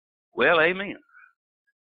Well, amen.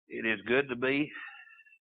 It is good to be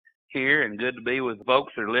here and good to be with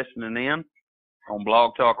folks that are listening in on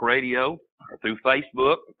Blog Talk Radio or through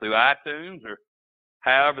Facebook, or through iTunes, or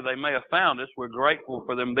however they may have found us. We're grateful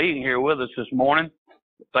for them being here with us this morning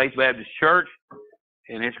at Faith Baptist Church,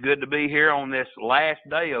 and it's good to be here on this last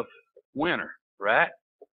day of winter, right?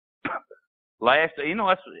 Last,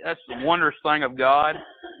 that's the wondrous thing of God.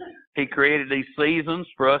 He created these seasons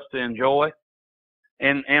for us to enjoy,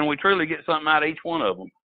 and we truly get something out of each one of them.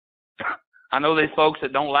 I know there's folks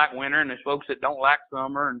that don't like winter, and there's folks that don't like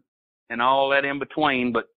summer, and all that in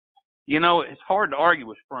between, but, it's hard to argue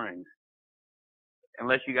with spring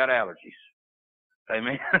unless you got allergies.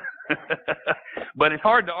 Amen. But it's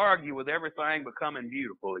hard to argue with everything becoming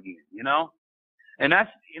beautiful again, And that's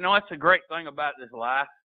a great thing about this life.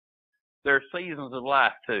 There are seasons of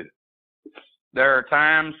life, too. There are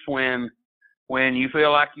times when you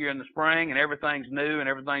feel like you're in the spring and everything's new and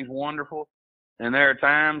everything's wonderful. And there are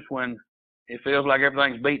times when it feels like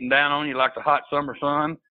everything's beating down on you like the hot summer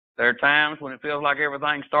sun. There are times when it feels like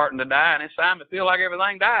everything's starting to die, and it's time to feel like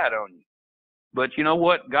everything died on you. But you know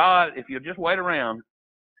what? God, if you just wait around,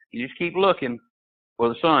 you just keep looking for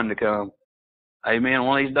the sun to come. Amen.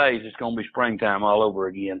 One of these days, it's going to be springtime all over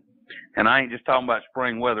again. And I ain't just talking about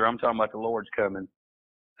spring weather. I'm talking about the Lord's coming.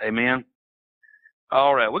 Amen.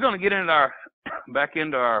 All right. We're going to get back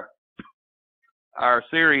into our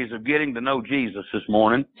series of getting to know Jesus this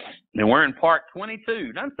morning. And we're in part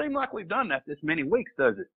 22. Doesn't seem like we've done that this many weeks,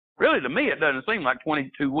 does it? Really, to me, it doesn't seem like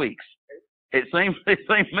 22 weeks. It seems to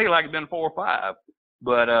me like it's been 4 or 5.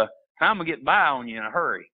 But time will get by on you in a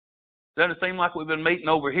hurry. Doesn't seem like we've been meeting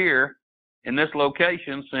over here in this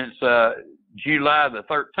location since July the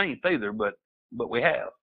 13th either, but we have.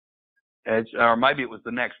 Or maybe it was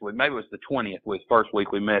the next week. Maybe it was the 20th was the first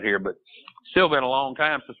week we met here, but still been a long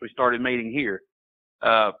time since we started meeting here.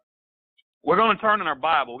 We're going to turn in our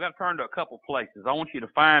Bible. We've got to turn to a couple places. I want you to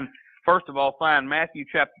find Matthew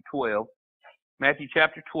chapter 12. Matthew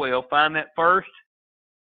chapter 12, find that first.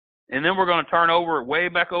 And then we're going to turn way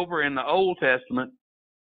back over in the Old Testament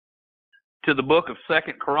to the book of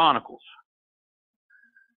 2 Chronicles.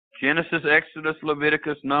 Genesis, Exodus,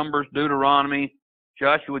 Leviticus, Numbers, Deuteronomy,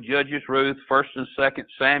 Joshua, Judges, Ruth, 1st and 2nd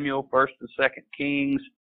Samuel, 1st and 2nd Kings,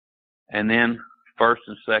 and then 1st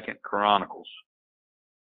and 2nd Chronicles.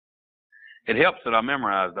 It helps that I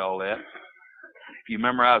memorized all that. If you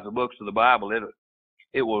memorize the books of the Bible,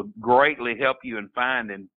 it will greatly help you in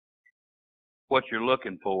finding what you're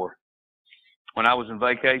looking for. When I was in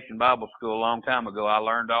vacation Bible school a long time ago, I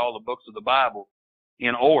learned all the books of the Bible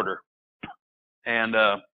in order. And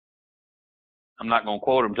I'm not going to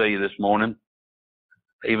quote them to you this morning,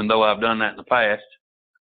 even though I've done that in the past.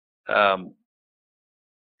 But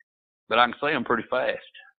I can say them pretty fast.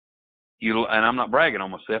 And I'm not bragging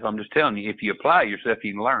on myself. I'm just telling you, if you apply yourself,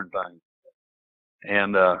 you can learn things.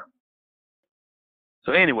 And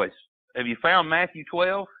so anyways, have you found Matthew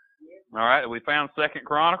 12? All right, we found 2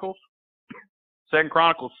 Chronicles. 2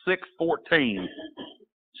 Chronicles 6:14.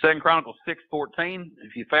 2 Chronicles 6:14.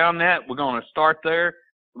 If you found that, we're going to start there.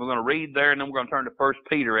 We're going to read there, and then we're going to turn to 1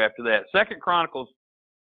 Peter after that. 2 Chronicles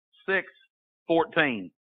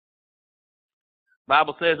 6:14.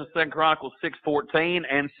 Bible says in 2 Chronicles 6:14,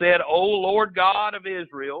 and said, O Lord God of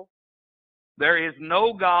Israel, there is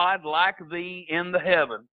no God like thee in the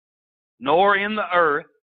heaven, nor in the earth,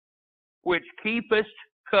 which keepest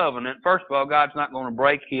covenant. First of all, God's not going to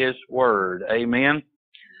break his word. Amen.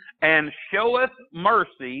 And showeth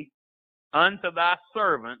mercy unto thy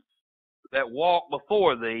servants that walk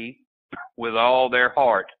before thee with all their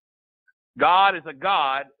heart. God is a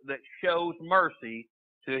God that shows mercy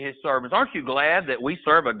to his servants. Aren't you glad that we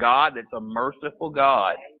serve a God that's a merciful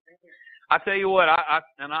God? I tell you what, I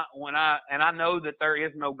know that there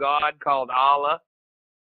is no God called Allah,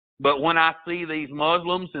 but when I see these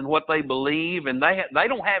Muslims and what they believe, and they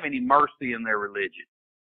don't have any mercy in their religion.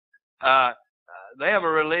 They have a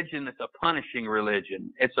religion that's a punishing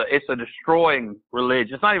religion. It's a destroying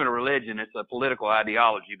religion. It's not even a religion. It's a political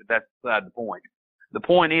ideology, but that's beside the point. The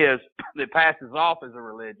point is that it passes off as a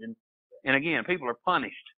religion, and again, people are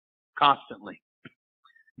punished constantly.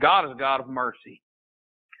 God is a God of mercy.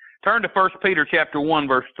 Turn to 1 Peter chapter 1,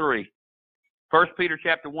 verse 3. 1 Peter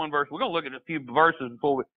chapter 1, verse. We're going to look at a few verses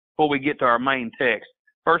before we get to our main text.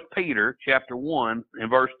 1 Peter chapter 1 and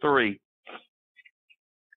verse 3.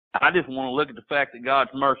 I just want to look at the fact that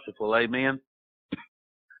God's merciful. Amen.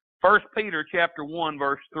 1 Peter chapter 1,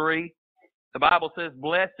 verse 3. The Bible says,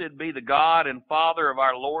 Blessed be the God and Father of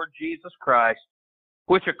our Lord Jesus Christ,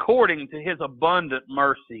 which according to his abundant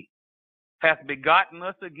mercy hath begotten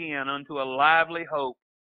us again unto a lively hope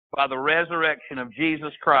by the resurrection of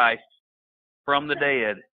Jesus Christ from the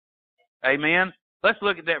dead. Amen. Let's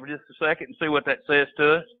look at that for just a second and see what that says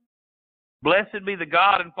to us. Blessed be the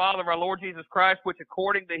God and Father of our Lord Jesus Christ, which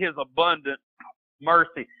according to his abundant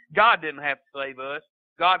mercy. God didn't have to save us.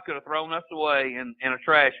 God could have thrown us away in a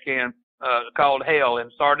trash can called hell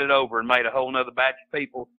and started over and made a whole other batch of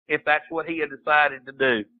people if that's what he had decided to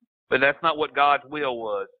do. But that's not what God's will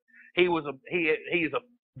was. He's a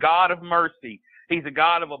God of mercy. He's a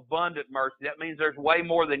God of abundant mercy. That means there's way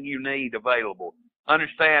more than you need available.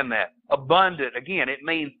 Understand that. Abundant, again, it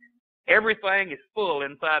means everything is full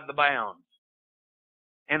inside the bounds.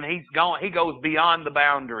 And he goes beyond the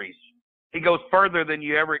boundaries. He goes further than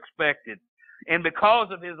you ever expected. And because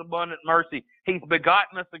of his abundant mercy, he's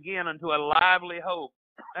begotten us again unto a lively hope.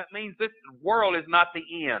 That means this world is not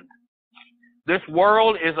the end. This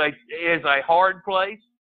world is a hard place.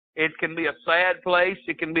 It can be a sad place.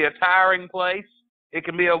 It can be a tiring place. It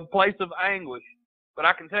can be a place of anguish. But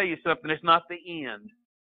I can tell you something, it's not the end.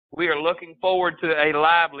 We are looking forward to a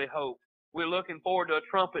lively hope. We're looking forward to a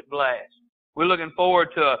trumpet blast. We're looking forward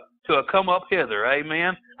to a come up hither.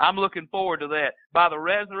 Amen. I'm looking forward to that by the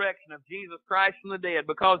resurrection of Jesus Christ from the dead,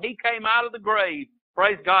 because he came out of the grave.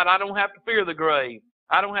 Praise God, I don't have to fear the grave.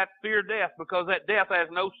 I don't have to fear death, because that death has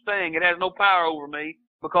no sting. It has no power over me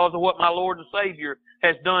because of what my Lord and Savior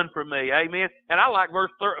has done for me. Amen. And I like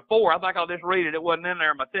verse 4. I think I'll just read it. It wasn't in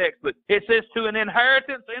there in my text, but it says, to an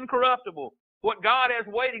inheritance incorruptible. What God has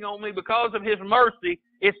waiting on me because of his mercy,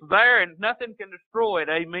 it's there and nothing can destroy it.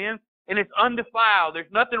 Amen. And it's undefiled.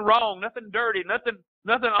 There's nothing wrong, nothing dirty, nothing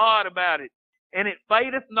odd about it. And it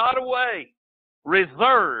fadeth not away,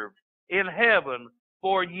 reserved in heaven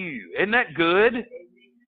for you. Isn't that good?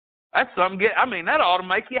 That's something. That ought to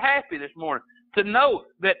make you happy this morning, to know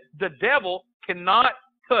that the devil cannot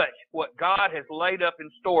touch what God has laid up in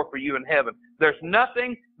store for you in heaven. There's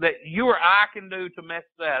nothing that you or I can do to mess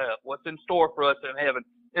that up, what's in store for us in heaven.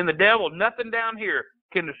 And the devil, nothing down here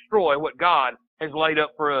can destroy what God has laid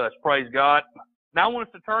up for us. Praise God. Now I want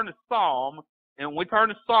us to turn to Psalm, and when we turn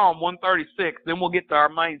to Psalm 136, then we'll get to our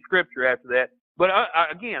main scripture after that. But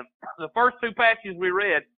again, the first two passages we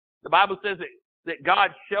read, the Bible says that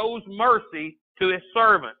God shows mercy to his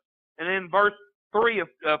servant. And then verse 3 of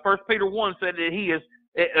 1 Peter 1 said that he is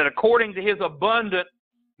according to his abundant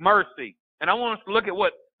mercy. And I want us to look at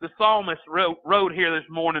what the psalmist wrote here this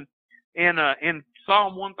morning in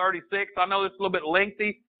Psalm 136. I know it's a little bit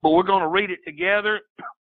lengthy, but we're going to read it together.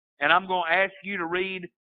 And I'm going to ask you to read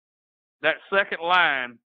that second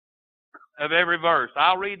line of every verse.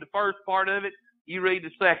 I'll read the first part of it. You read the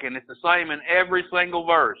second. It's the same in every single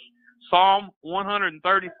verse. Psalm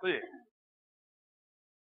 136.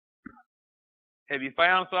 Have you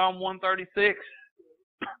found Psalm 136?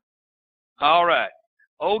 All right.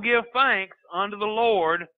 Oh, give thanks unto the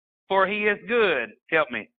Lord, for he is good.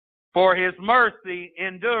 Help me. For his mercy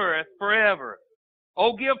endureth forever.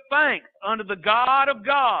 Oh, give thanks unto the God of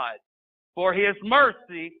gods, for his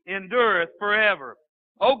mercy endureth forever.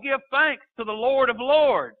 Oh, give thanks to the Lord of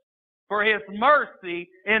lords, for his mercy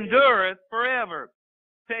endureth forever.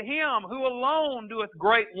 To him who alone doeth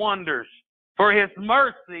great wonders, for his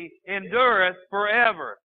mercy endureth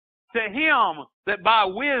forever. To him that by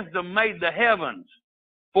wisdom made the heavens,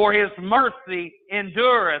 for his mercy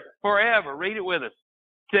endureth forever. Read it with us.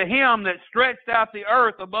 To him that stretched out the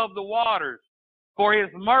earth above the waters, for his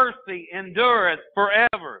mercy endureth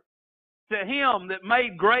forever. To him that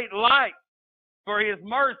made great light, for his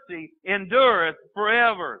mercy endureth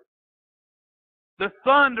forever. The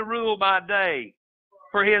sun to rule by day,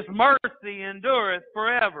 for his mercy endureth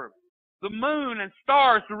forever. The moon and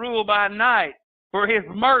stars to rule by night, for his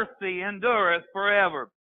mercy endureth forever.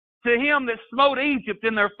 To him that smote Egypt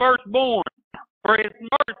in their firstborn, for his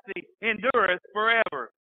mercy endureth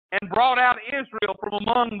forever. And brought out Israel from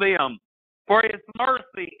among them, for his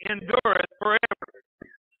mercy endureth forever.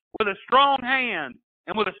 With a strong hand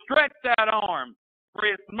and with a stretched out arm, for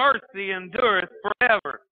his mercy endureth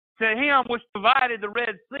forever. To him which divided the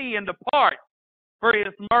Red Sea into parts, for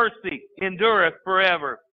his mercy endureth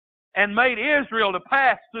forever. And made Israel to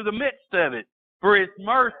pass through the midst of it, for his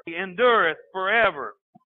mercy endureth forever.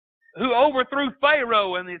 Who overthrew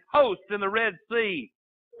Pharaoh and his hosts in the Red Sea,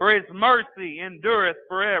 for his mercy endureth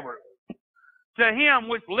forever. To him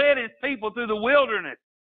which led his people through the wilderness,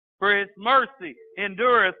 for his mercy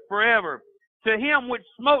endureth forever. To him which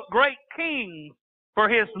smote great kings, for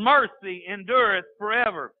his mercy endureth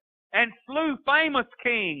forever. And slew famous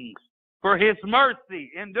kings, for his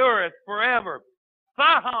mercy endureth forever.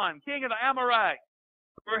 Sihon, king of the Amorites,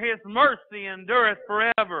 for his mercy endureth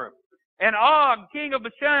forever. And Og, king of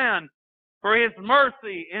Bashan, for his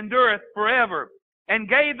mercy endureth forever. And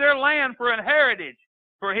gave their land for an heritage,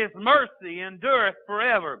 for his mercy endureth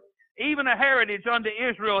forever. Even a heritage unto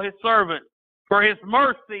Israel his servant, for his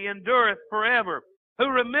mercy endureth forever. Who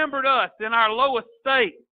remembered us in our low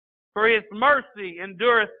estate, for his mercy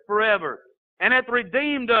endureth forever. And hath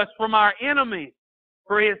redeemed us from our enemies,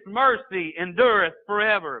 for his mercy endureth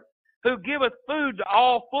forever. Who giveth food to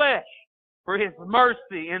all flesh, for his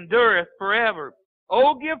mercy endureth forever.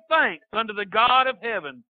 Oh, give thanks unto the God of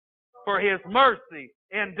heaven, for his mercy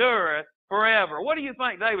endureth forever. What do you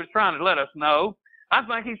think David's trying to let us know? I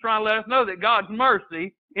think he's trying to let us know that God's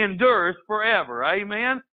mercy endures forever.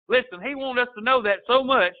 Amen? Listen, he wanted us to know that so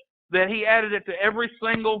much that he added it to every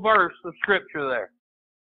single verse of Scripture there.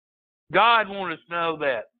 God wanted us to know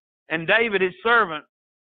that. And David, his servant,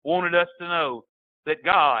 wanted us to know that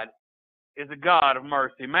God is a God of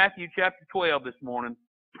mercy. Matthew chapter 12 this morning.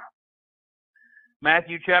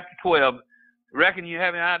 Matthew chapter 12. Reckon you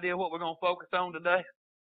have any idea what we're going to focus on today?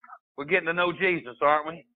 We're getting to know Jesus, aren't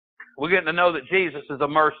we? We're getting to know that Jesus is a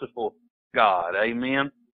merciful God.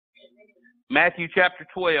 Amen. Matthew chapter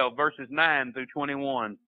 12, verses 9 through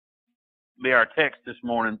 21 be our text this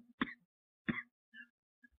morning.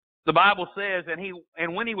 The Bible says,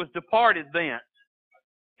 and when he was departed thence,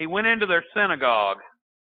 he went into their synagogue,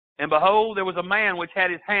 and behold, there was a man which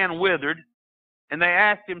had his hand withered, and they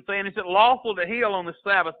asked him, saying, Is it lawful to heal on the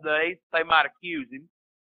Sabbath day? They might accuse him.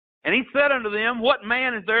 And he said unto them, What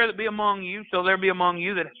man is there that be among you? Shall there be among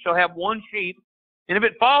you that shall have one sheep? And if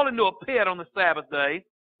it fall into a pit on the Sabbath day,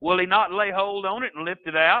 will he not lay hold on it and lift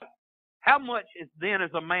it out? How much then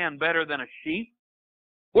is a man better than a sheep?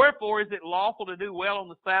 Wherefore is it lawful to do well on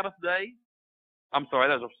the Sabbath day? I'm sorry,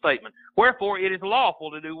 that was a statement. Wherefore it is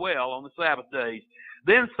lawful to do well on the Sabbath days.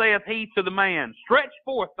 Then saith he to the man, Stretch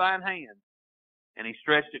forth thine hand. And he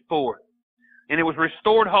stretched it forth, and it was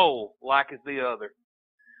restored whole, like as the other.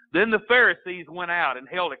 Then the Pharisees went out and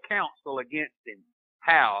held a council against him,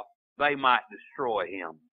 how they might destroy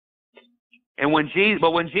him. And when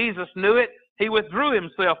Jesus knew it, he withdrew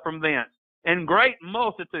himself from thence, and great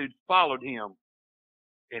multitudes followed him.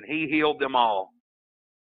 And he healed them all,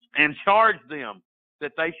 and charged them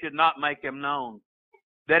that they should not make him known,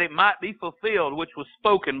 that it might be fulfilled which was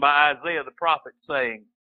spoken by Isaiah the prophet, saying,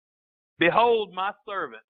 Behold my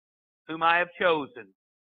servant, whom I have chosen,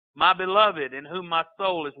 my beloved, in whom my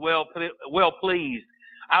soul is well pleased.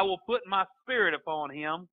 I will put my spirit upon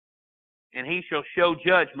him, and he shall show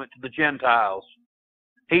judgment to the Gentiles.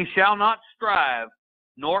 He shall not strive,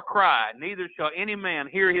 nor cry, neither shall any man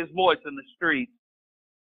hear his voice in the street.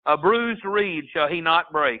 A bruised reed shall he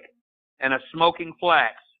not break, and a smoking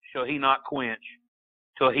flax shall he not quench,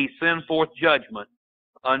 till he send forth judgment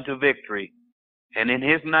unto victory, and in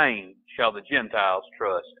his name shall the Gentiles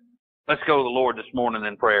trust. Let's go to the Lord this morning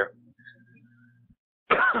in prayer.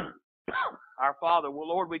 Our Father, well,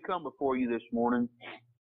 Lord, we come before you this morning,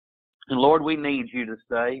 and Lord, we need you this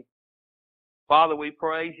day. Father, we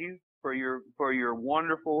praise you for your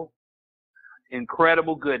wonderful,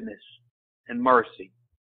 incredible goodness and mercy.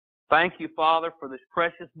 Thank you, Father, for this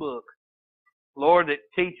precious book, Lord, that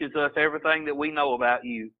teaches us everything that we know about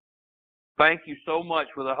you. Thank you so much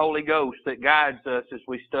for the Holy Ghost that guides us as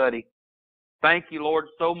we study. Thank you, Lord,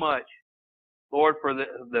 so much, Lord, for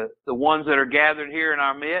the ones that are gathered here in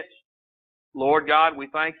our midst. Lord God, we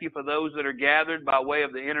thank you for those that are gathered by way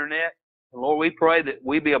of the internet. And Lord, we pray that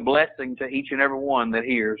we be a blessing to each and every one that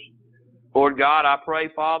hears. Lord God, I pray,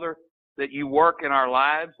 Father, that you work in our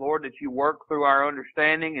lives, Lord, that you work through our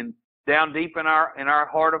understanding and down deep in our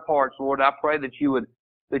heart of hearts, Lord. I pray that you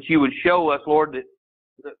would show us, Lord,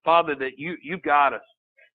 that Father, that you got us.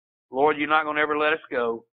 Lord, you're not going to ever let us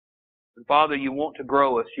go. And Father, you want to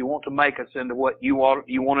grow us. You want to make us into what you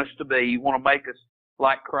want us to be. You want to make us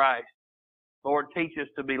like Christ. Lord, teach us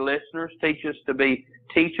to be listeners. Teach us to be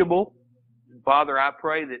teachable. And Father, I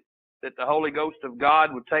pray that the Holy Ghost of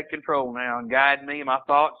God would take control now and guide me, my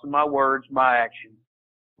thoughts and my words, my actions.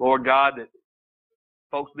 Lord God, that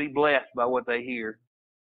folks be blessed by what they hear.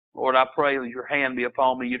 Lord, I pray that your hand be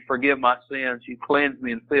upon me. You'd forgive my sins. You'd cleanse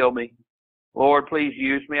me and fill me. Lord, please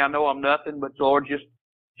use me. I know I'm nothing, but Lord,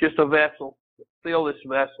 just a vessel. Fill this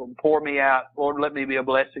vessel and pour me out. Lord, let me be a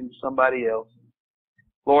blessing to somebody else.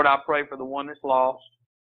 Lord, I pray for the one that's lost.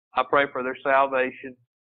 I pray for their salvation.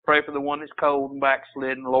 Pray for the one that's cold and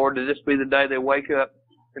backslidden. Lord, that this be the day they wake up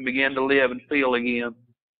and begin to live and feel again.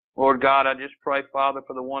 Lord God, I just pray, Father,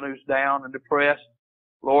 for the one who's down and depressed.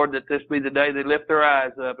 Lord, that this be the day they lift their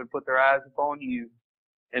eyes up and put their eyes upon you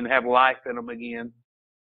and have life in them again.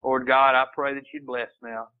 Lord God, I pray that you'd bless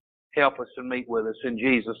now. Help us and meet with us. In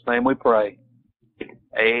Jesus' name we pray.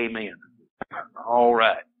 Amen. All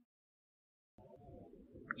right.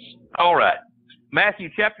 Matthew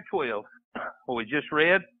chapter 12. what we just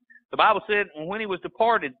read, the Bible said when he was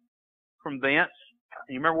departed from thence,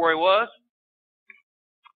 you remember where he was?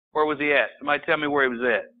 Where was he at? Somebody tell me where he was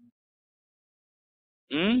at.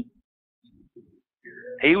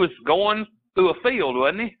 He was going through a field,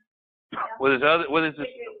 wasn't he?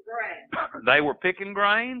 They were picking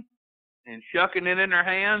grain and shucking it in their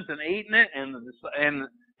hands and eating it,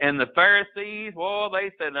 and the Pharisees, well,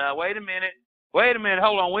 they said, wait a minute,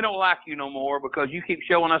 hold on, we don't like you no more because you keep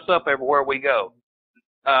showing us up everywhere we go.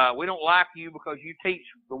 We don't like you because you teach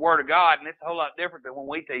the Word of God, and it's a whole lot different than when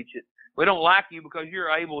we teach it. We don't like you because you're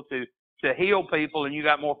able to heal people and you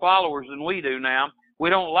got more followers than we do now. We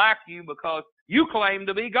don't like you because you claim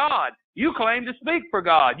to be God. You claim to speak for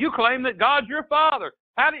God. You claim that God's your Father.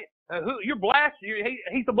 How do you, you're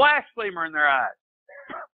he's a blasphemer in their eyes.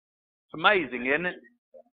 It's amazing, isn't it?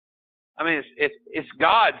 I mean, it's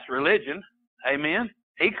God's religion. Amen.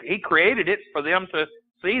 He created it for them to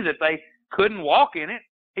see that they couldn't walk in it.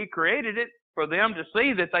 He created it for them to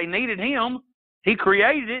see that they needed Him. He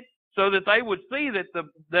created it so that they would see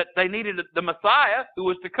that they needed the Messiah who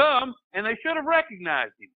was to come, and they should have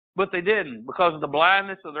recognized Him. But they didn't because of the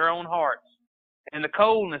blindness of their own hearts and the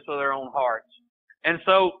coldness of their own hearts. And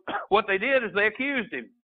so what they did is they accused Him.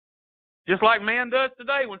 Just like man does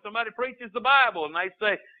today when somebody preaches the Bible and they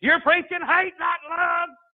say, you're preaching hate, not love.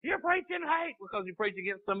 You're preaching hate. Because you preach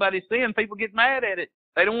against somebody's sin, people get mad at it.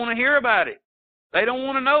 They don't want to hear about it. They don't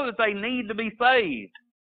want to know that they need to be saved.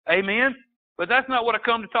 Amen? But that's not what I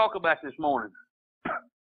come to talk about this morning.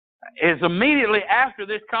 It's immediately after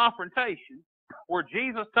this confrontation where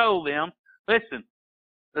Jesus told them, listen,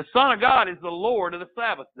 the Son of God is the Lord of the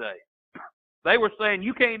Sabbath day. They were saying,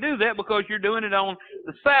 you can't do that because you're doing it on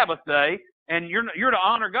the Sabbath day, and you're to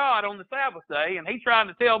honor God on the Sabbath day. And He's trying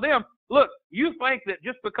to tell them, look, you think that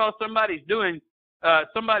just because somebody's doing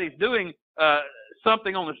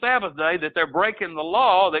something on the Sabbath day that they're breaking the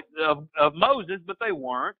law of Moses, but they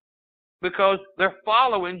weren't, because they're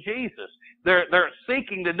following Jesus. They're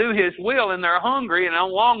seeking to do His will, and they're hungry, and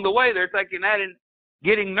along the way they're taking that and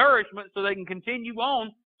getting nourishment so they can continue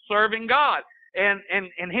on serving God. And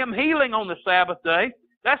Him healing on the Sabbath day,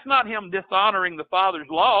 that's not Him dishonoring the Father's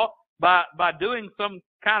law by doing some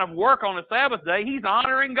kind of work on the Sabbath day. He's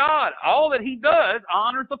honoring God. All that He does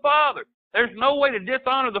honors the Father. There's no way to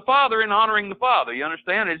dishonor the Father in honoring the Father. You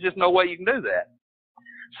understand? There's just no way you can do that.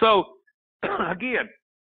 So, again,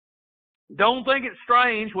 don't think it's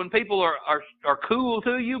strange when people are cool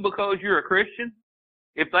to you because you're a Christian.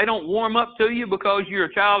 If they don't warm up to you because you're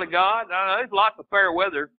a child of God, there's lots of fair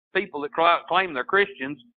weather people that claim they're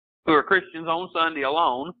Christians who are Christians on Sunday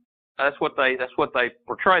alone. That's what they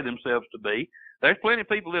portray themselves to be. There's plenty of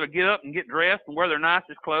people that'll get up and get dressed and wear their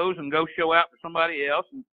nicest clothes and go show out for somebody else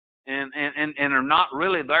and are not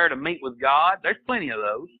really there to meet with God. There's plenty of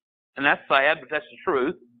those, and that's sad, but that's the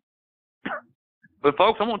truth. But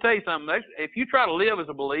folks, I'm going to tell you something. If you try to live as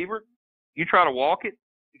a believer, you try to walk it,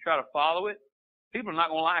 you try to follow it, people are not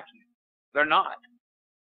going to like you. They're not.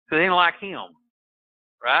 Because they didn't like Him.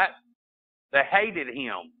 Right? They hated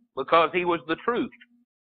Him because He was the truth.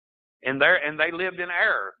 And they lived in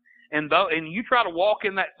error. And you try to walk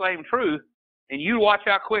in that same truth, and you watch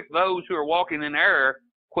how quick those who are walking in error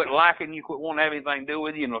quit liking you, quit wanting to have anything to do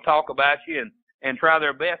with you, and will talk about you and try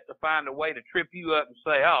their best to find a way to trip you up and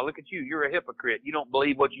say, oh, look at you, you're a hypocrite. You don't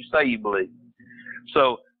believe what you say you believe.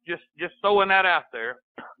 So just throwing that out there.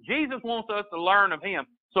 Jesus wants us to learn of Him.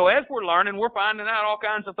 So as we're learning, we're finding out all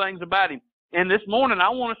kinds of things about Him. And this morning, I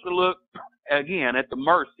want us to look, again, at the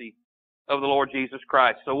mercy of the Lord Jesus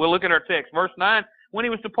Christ. So we'll look at our text. Verse 9, when He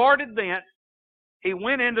was departed thence, He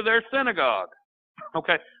went into their synagogue.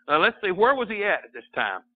 Okay, now let's see, where was He at this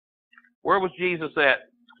time? Where was Jesus at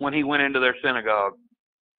when He went into their synagogue?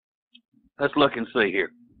 Let's look and see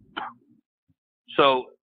here. So,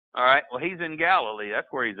 all right, well, He's in Galilee. That's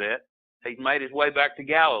where He's at. He's made His way back to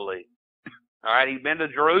Galilee. All right, He's been to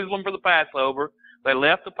Jerusalem for the Passover. They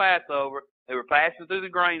left the Passover. They were passing through the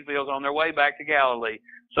grain fields on their way back to Galilee.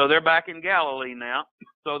 So they're back in Galilee now.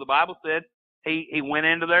 So the Bible said he went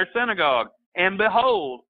into their synagogue. And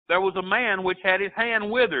behold, there was a man which had his hand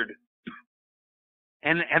withered.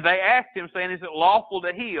 And they asked him, saying, is it lawful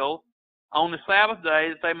to heal on the Sabbath day,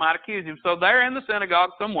 that they might accuse him? So they're in the synagogue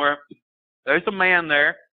somewhere. There's a man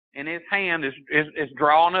there, and his hand is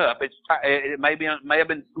drawn up. It may have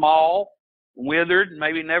been small, withered,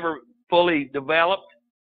 maybe never fully developed.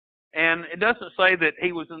 And it doesn't say that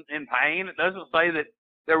he was in pain. It doesn't say that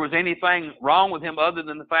there was anything wrong with him other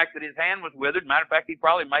than the fact that his hand was withered. Matter of fact, he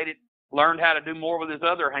probably learned how to do more with his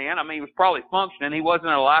other hand. I mean, he was probably functioning. He wasn't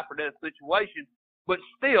in a life or death situation, but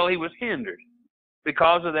still he was hindered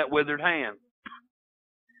because of that withered hand.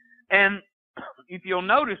 And if you'll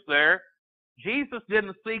notice there, Jesus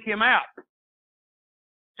didn't seek him out.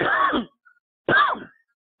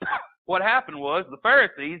 What happened was the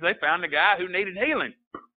Pharisees, they found a guy who needed healing.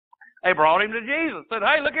 They brought him to Jesus. Said,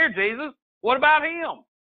 hey, look here, Jesus. What about him?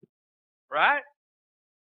 Right?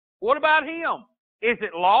 What about him? Is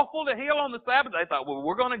it lawful to heal on the Sabbath? They thought, well,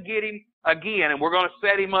 we're going to get him again, and we're going to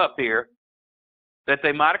set him up here that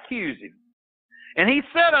they might accuse him. And he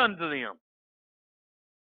said unto them,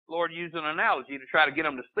 Lord used an analogy to try to get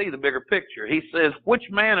them to see the bigger picture. He says, what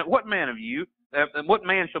man of you, what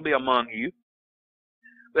man shall be among you,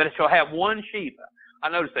 that shall have one sheep? I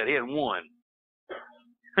noticed that he had one.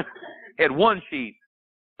 He had one sheep.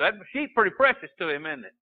 So that sheep pretty precious to him, isn't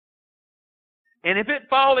it? And if it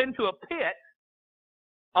fall into a pit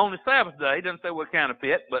on the Sabbath day, he doesn't say what kind of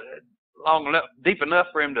pit, but long enough, deep enough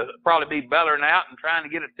for him to probably be bellowing out and trying to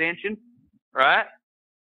get attention, right?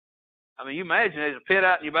 I mean, you imagine there's a pit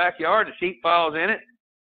out in your backyard, the sheep falls in it,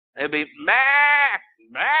 it'll be mah,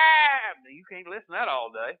 mah. You can't listen to that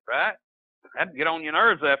all day, right? That'd get on your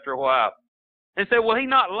nerves after a while. And say, will he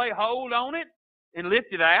not lay hold on it and lift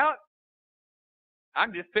it out? I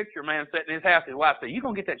can just picture a man sitting in his house, his wife say, you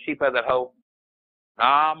going to get that sheep out of that hole? No,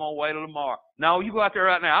 I'm going to wait till tomorrow. No, you go out there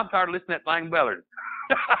right now. I'm tired of listening to that thing bellowing.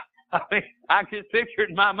 I mean, I can just picture it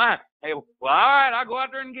in my mind. Hey, well, all right, I'll go out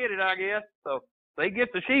there and get it, I guess. So they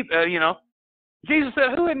get the sheep, Jesus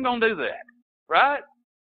said, who isn't going to do that, right?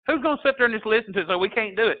 Who's going to sit there and just listen to it so we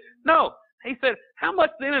can't do it? No. He said, how much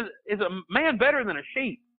then is a man better than a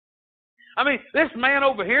sheep? I mean, this man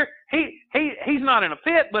over here, he's not in a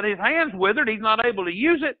pit, but his hand's withered. He's not able to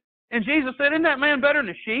use it. And Jesus said, isn't that man better than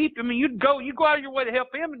a sheep? I mean, you go out of your way to help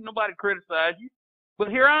him and nobody criticize you. But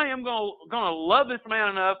here I am going to love this man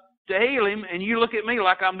enough to heal him, and you look at me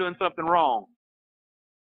like I'm doing something wrong.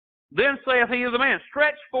 Then saith he to the man,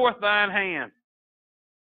 stretch forth thine hand.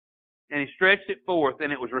 And he stretched it forth,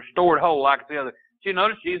 and it was restored whole like the other. Did you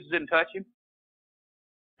notice Jesus didn't touch him?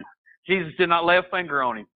 Jesus did not lay a finger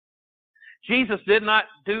on him. Jesus did not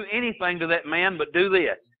do anything to that man but do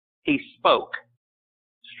this. He spoke.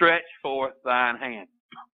 Stretch forth thine hand.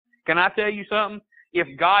 Can I tell you something? If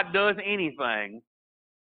God does anything,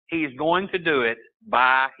 He's going to do it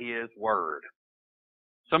by His Word.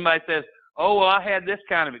 Somebody says, oh, well, I had this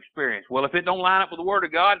kind of experience. Well, if it don't line up with the Word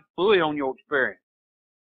of God, it's fully on your experience.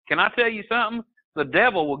 Can I tell you something? The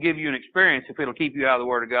devil will give you an experience if it'll keep you out of the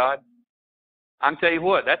Word of God. I can tell you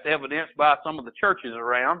what, that's evidenced by some of the churches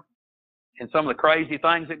around and some of the crazy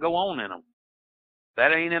things that go on in them.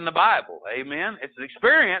 That ain't in the Bible. Amen? It's an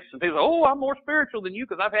experience. And people say, oh, I'm more spiritual than you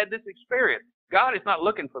because I've had this experience. God is not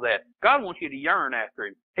looking for that. God wants you to yearn after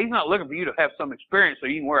Him. He's not looking for you to have some experience so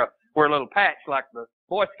you can wear a little patch like the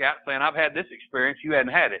Boy Scout saying, I've had this experience, you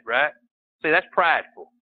hadn't had it, right? See, that's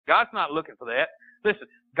prideful. God's not looking for that. Listen,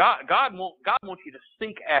 God wants you to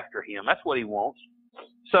seek after Him. That's what He wants.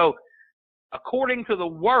 So, according to the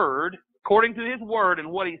Word, according to His Word and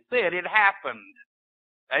what He said, it happened.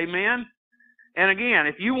 Amen? And again,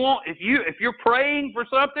 if you're praying for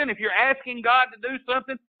something, if you're asking God to do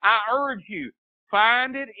something, I urge you,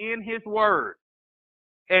 find it in His Word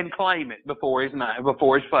and claim it before His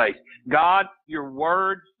face. God, your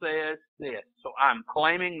Word says this. So I'm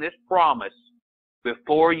claiming this promise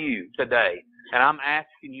before you today. And I'm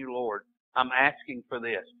asking you, Lord, I'm asking for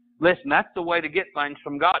this. Listen, that's the way to get things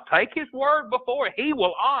from God. Take His Word before. He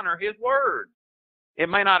will honor His Word. It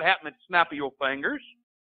may not happen at the snap of your fingers.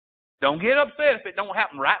 Don't get upset if it don't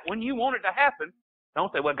happen right when you want it to happen.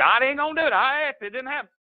 Don't say, well, God ain't going to do it. I asked, it didn't happen.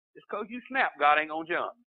 Just because you snap, God ain't going to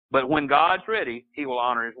jump. But when God's ready, He will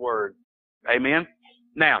honor His Word. Amen?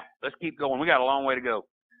 Now, let's keep going. We got a long way to go.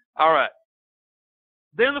 All right.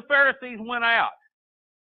 Then the Pharisees went out.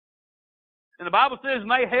 And the Bible says, and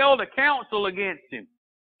they held a council against Him.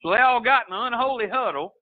 So they all got in an unholy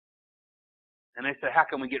huddle. And they said, how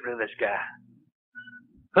can we get rid of this guy?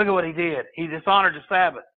 Look at what he did. He dishonored the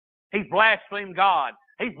Sabbath. He's blasphemed God.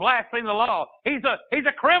 He's blasphemed the law. He's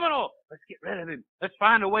a criminal. Let's get rid of him. Let's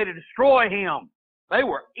find a way to destroy him. They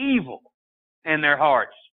were evil in their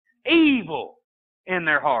hearts. Evil in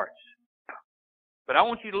their hearts. But I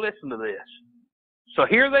want you to listen to this. So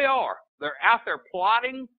here they are. They're out there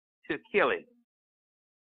plotting to kill Him.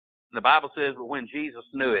 The Bible says, but when Jesus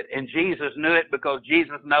knew it, and Jesus knew it because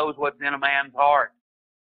Jesus knows what's in a man's heart.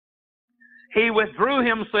 He withdrew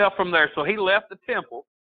Himself from there. So He left the temple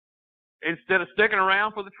instead of sticking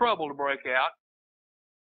around for the trouble to break out.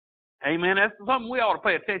 Amen. That's something we ought to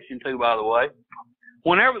pay attention to, by the way.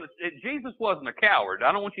 Jesus wasn't a coward.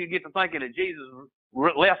 I don't want you to get to thinking that Jesus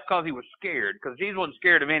left because He was scared, because Jesus wasn't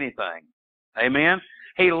scared of anything. Amen.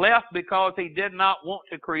 He left because He did not want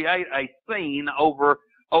to create a scene over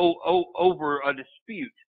over a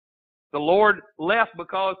dispute. The Lord left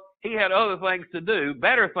because he had other things to do,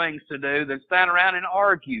 better things to do than stand around and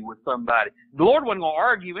argue with somebody. The Lord wasn't going to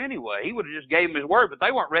argue anyway. He would have just gave them his word, but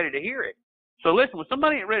they weren't ready to hear it. So listen, when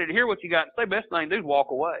somebody ain't ready to hear what you got to say, best thing to do is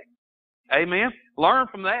walk away. Amen? Learn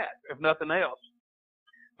from that, if nothing else.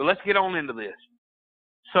 But let's get on into this.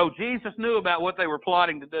 So Jesus knew about what they were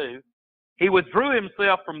plotting to do. He withdrew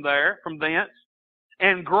himself from thence,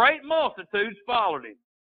 and great multitudes followed him.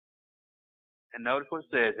 And notice what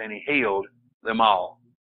it says, and he healed them all.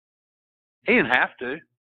 He didn't have to,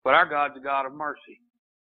 but our God's a God of mercy.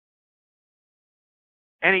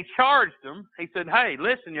 And he charged them. He said, hey,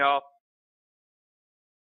 listen, y'all.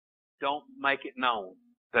 Don't make it known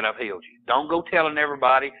that I've healed you. Don't go telling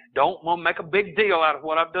everybody. Don't make a big deal out of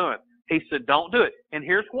what I've done. He said, don't do it. And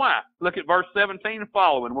here's why. Look at verse 17 and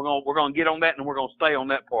following. We're going to get on that, and we're going to stay on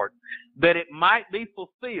that part. That it might be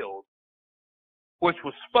fulfilled, which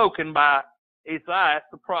was spoken by Isaiah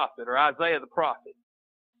the prophet.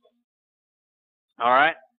 All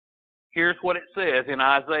right? Here's what it says in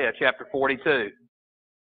Isaiah chapter 42.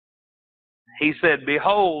 He said,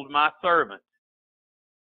 behold my servant,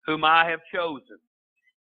 whom I have chosen,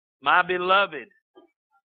 my beloved,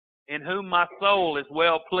 in whom my soul is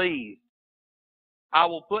well pleased. I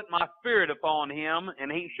will put my spirit upon him,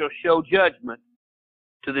 and he shall show judgment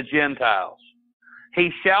to the Gentiles.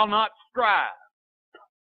 He shall not strive.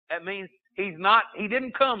 That means he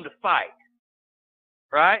didn't come to fight,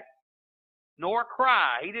 right? Nor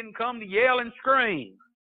cry. He didn't come to yell and scream.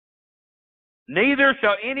 Neither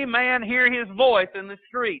shall any man hear his voice in the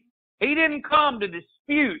street. He didn't come to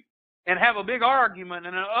dispute and have a big argument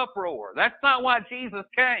and an uproar. That's not why Jesus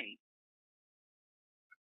came.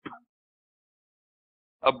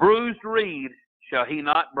 A bruised reed shall he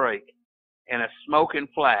not break, and a smoking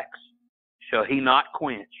flax shall he not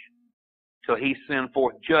quench, till he send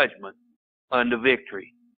forth judgment unto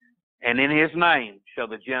victory. And in his name shall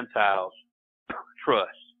the Gentiles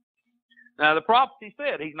trust. Now the prophecy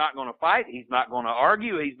said he's not going to fight, he's not going to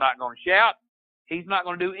argue, he's not going to shout, he's not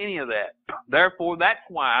going to do any of that. Therefore,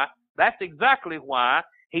 that's exactly why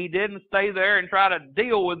he didn't stay there and try to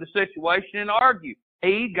deal with the situation and argue.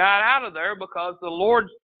 He got out of there because the Lord's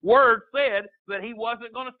word said that he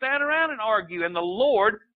wasn't going to stand around and argue. And the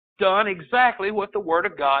Lord done exactly what the Word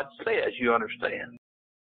of God says, you understand.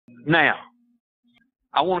 Now,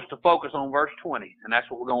 I want us to focus on verse 20, and that's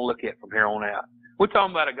what we're going to look at from here on out. We're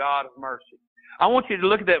talking about a God of mercy. I want you to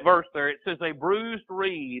look at that verse there. It says, a bruised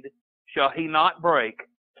reed shall he not break,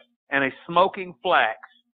 and a smoking flax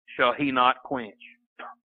shall he not quench.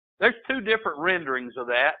 There's two different renderings of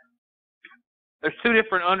that. There's two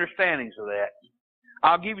different understandings of that.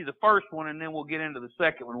 I'll give you the first one, and then we'll get into the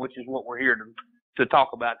second one, which is what we're here to talk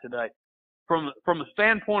about today. From the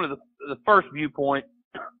standpoint of the first viewpoint,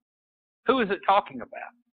 who is it talking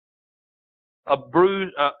about?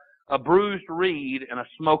 A bruised reed and a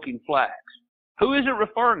smoking flax. Who is it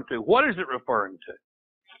referring to? What is it referring to?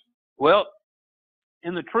 Well,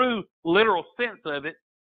 in the true literal sense of it,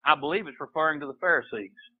 I believe it's referring to the Pharisees.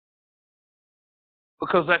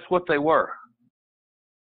 Because that's what they were.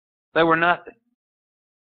 They were nothing.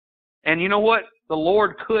 And you know what? The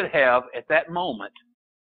Lord could have, at that moment,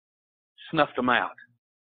 snuffed them out.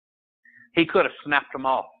 He could have snapped them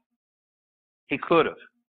off. He could have.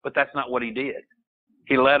 But that's not what he did.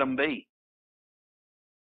 He let them be.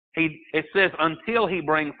 It says, until he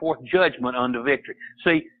bring forth judgment unto victory.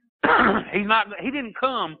 See, he didn't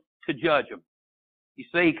come to judge them. You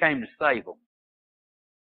see, he came to save them.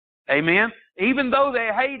 Amen? Even though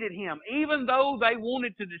they hated him, even though they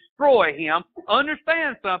wanted to destroy him,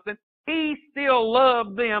 understand something, he still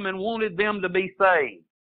loved them and wanted them to be saved.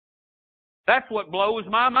 That's what blows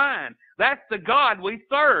my mind. That's the God we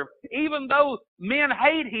serve. Even though men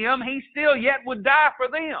hate him, he still yet would die for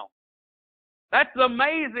them. That's the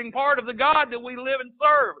amazing part of the God that we live and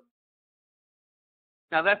serve.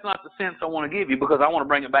 Now, that's not the sense I want to give you, because I want to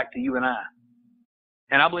bring it back to you and I.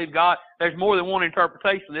 And I believe God, there's more than one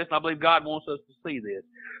interpretation of this, and I believe God wants us to see this.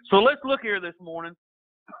 So let's look here this morning.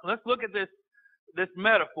 Let's look at this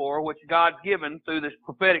metaphor which God's given through this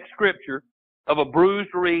prophetic scripture of a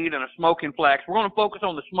bruised reed and a smoking flax. We're going to focus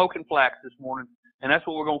on the smoking flax this morning, and that's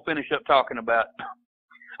what we're going to finish up talking about.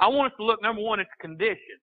 I want us to look, number one, at the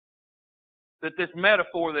condition that this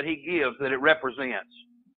metaphor that he gives, that it represents.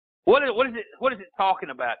 What is it talking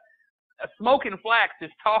about? A smoking flax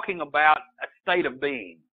is talking about a state of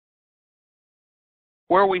being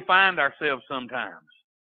where we find ourselves sometimes.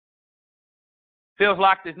 Feels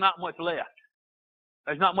like there's not much left.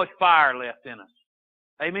 There's not much fire left in us.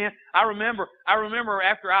 Amen. I remember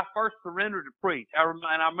after I first surrendered to preach,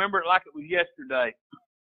 and I remember it like it was yesterday.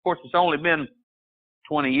 Of course, it's only been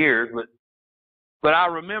 20 years, but I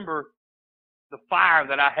remember the fire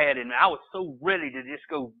that I had in me. I was so ready to just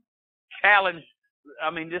go challenge. I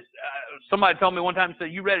mean, somebody told me one time,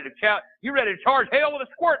 said, you ready to charge hell with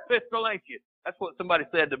a squirt pistol, ain't you? That's what somebody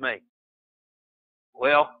said to me.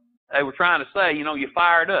 Well, they were trying to say, you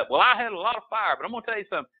fired up. Well, I had a lot of fire, but I'm going to tell you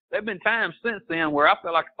something. There have been times since then where I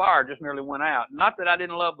felt like the fire just nearly went out. Not that I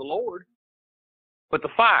didn't love the Lord, but the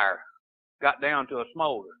fire got down to a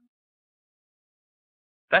smolder.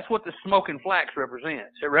 That's what the smoking flax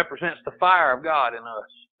represents. It represents the fire of God in us,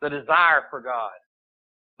 the desire for God,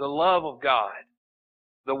 the love of God,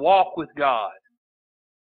 the walk with God.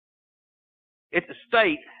 It's a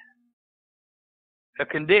state, a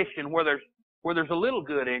condition where there's a little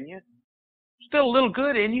good in you, still a little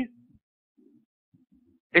good in you.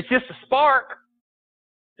 It's just a spark.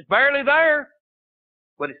 It's barely there,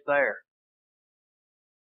 but it's there.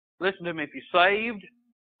 Listen to me, if you're saved,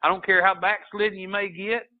 I don't care how backslidden you may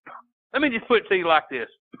get. Let me just put it to you like this.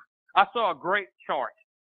 I saw a great chart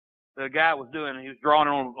that a guy was doing, and he was drawing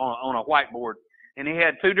on a whiteboard, and he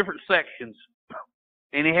had two different sections.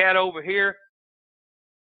 And he had over here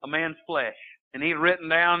a man's flesh. And he'd written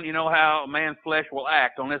down, how a man's flesh will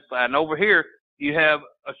act on this side. And over here, you have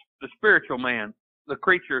the spiritual man, the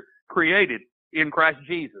creature created in Christ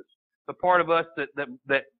Jesus, the part of us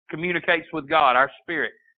that communicates with God, our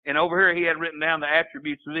spirit. And over here, he had written down the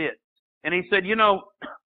attributes of it. And he said, a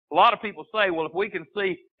lot of people say, well, if we can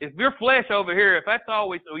see, if your flesh over here, if that's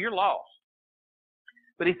always, you're lost.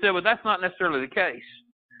 But he said, well, that's not necessarily the case.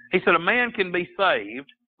 He said, a man can be saved.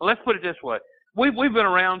 Well, let's put it this way. We've been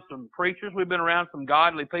around some preachers, we've been around some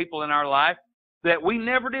godly people in our life that we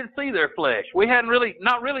never did see their flesh. We hadn't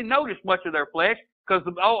not really noticed much of their flesh because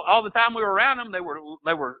all the time we were around them, they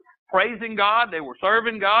were praising God, they were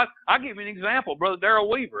serving God. I'll give you an example, Brother Darrell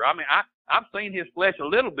Weaver. I mean, I've seen his flesh a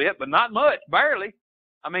little bit, but not much, barely.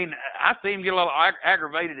 I mean, I see him get a little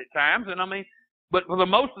aggravated at times, but for the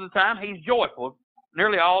most of the time, he's joyful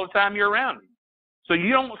nearly all the time you're around him. So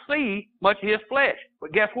you don't see much of his flesh.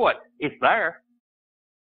 But guess what? It's there.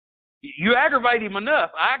 You aggravate him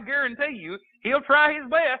enough, I guarantee you, he'll try his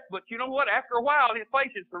best, but you know what? After a while, his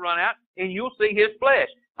patience will run out, and you'll see his flesh.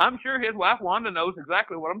 I'm sure his wife, Wanda, knows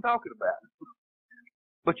exactly what I'm talking about.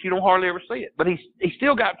 But you don't hardly ever see it. But he's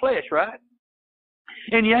still got flesh, right?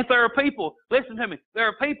 And yet there are people, listen to me, there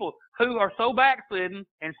are people who are so backslidden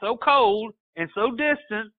and so cold and so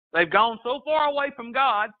distant, they've gone so far away from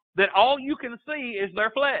God, that all you can see is their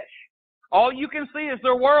flesh. All you can see is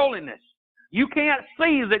their worldliness. You can't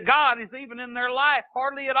see that God is even in their life,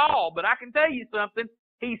 hardly at all. But I can tell you something,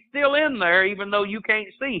 he's still in there even though you can't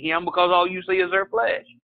see him because all you see is their flesh.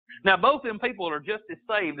 Now, both them people are just as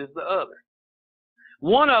saved as the other.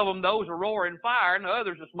 One of them, though, is a roaring fire, and the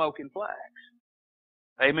other's a smoking flax.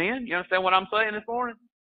 Amen? You understand what I'm saying this morning?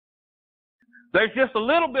 There's just a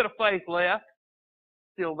little bit of faith left,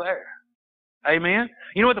 still there. Amen?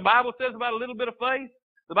 You know what the Bible says about a little bit of faith?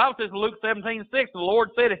 The Bible says in Luke 17:6, the Lord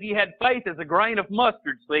said, if you had faith as a grain of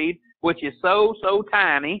mustard seed, which is so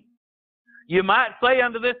tiny, you might say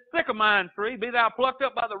unto this sycamore tree, be thou plucked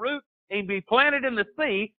up by the root, and be planted in the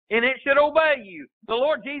sea, and it should obey you. The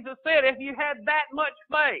Lord Jesus said, if you had that much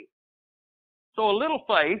faith. So a little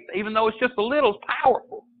faith, even though it's just a little, is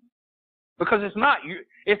powerful. Because it's not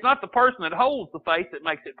the person that holds the faith that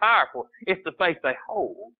makes it powerful. It's the faith they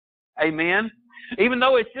hold. Amen? Even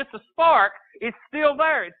though it's just a spark, it's still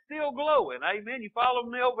there. It's still glowing. Amen? You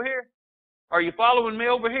following me over here? Are you following me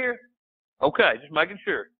over here? Okay, just making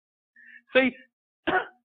sure. See,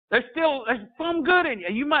 there's some good in you.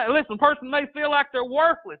 You might, listen, a person may feel like they're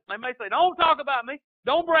worthless. They may say, don't talk about me.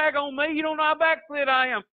 Don't brag on me. You don't know how backslid I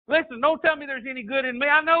am. Listen, don't tell me there's any good in me.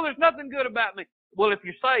 I know there's nothing good about me. Well, if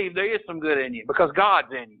you're saved, there is some good in you because God's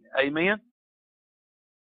in you. Amen?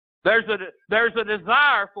 There's a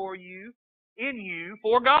desire in you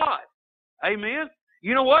for God. Amen?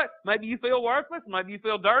 You know what? Maybe you feel worthless. Maybe you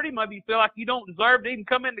feel dirty. Maybe you feel like you don't deserve to even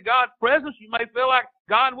come into God's presence. You may feel like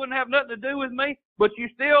God wouldn't have nothing to do with me, but you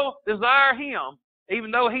still desire Him, even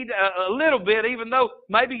though a little bit, even though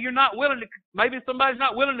maybe you're not willing to, maybe somebody's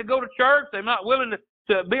not willing to go to church. They're not willing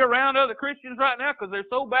to be around other Christians right now because they're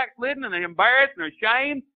so backslidden and they're embarrassed and they're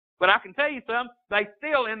ashamed. But I can tell you something, they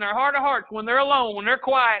still, in their heart of hearts, when they're alone, when they're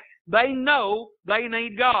quiet, they know they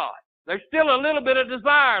need God. There's still a little bit of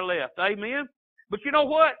desire left. Amen? But you know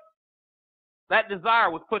what? That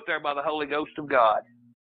desire was put there by the Holy Ghost of God.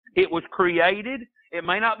 It was created. It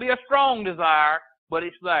may not be a strong desire, but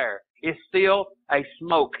it's there. It's still a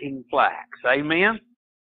smoking flax. Amen?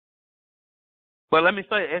 But let me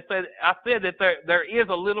say, I said that there is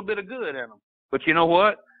a little bit of good in them. But you know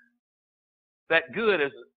what? That good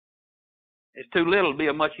It's too little to be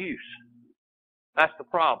of much use. That's the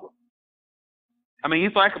problem. I mean, you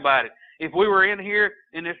think about it. If we were in here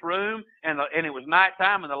in this room and it was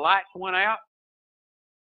nighttime and the lights went out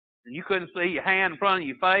and you couldn't see your hand in front of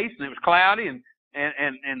your face and it was cloudy and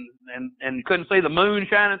you couldn't see the moon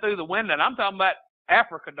shining through the window, and I'm talking about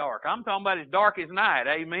Africa dark. I'm talking about as dark as night.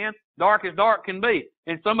 Amen. Dark as dark can be.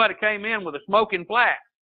 And somebody came in with a smoking flax.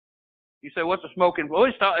 You say, what's a smoking? Well,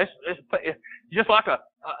 it's just like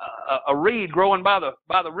a reed growing by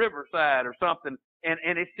the riverside or something, and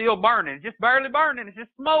it's still burning. It's just barely burning. It's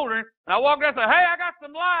just smoldering. And I walked out and said, hey, I got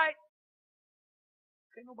some light.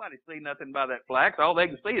 Can't nobody see nothing by that flax. All they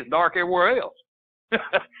can see is dark everywhere else.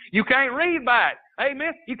 You can't read by it.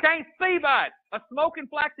 Amen. You can't see by it. A smoking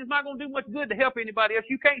flax is not going to do much good to help anybody else.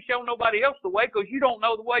 You can't show nobody else the way because you don't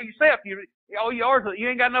know the way yourself. You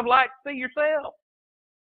ain't got enough light to see yourself.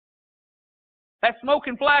 That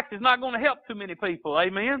smoking flax is not going to help too many people.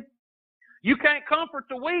 Amen. You can't comfort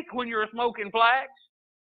the weak when you're a smoking flax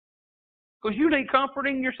because you need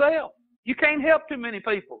comforting yourself. You can't help too many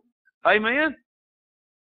people. Amen.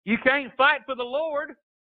 You can't fight for the Lord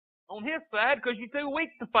on His side because you're too weak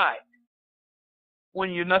to fight when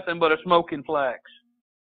you're nothing but a smoking flax.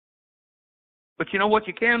 But you know what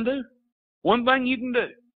you can do? One thing you can do.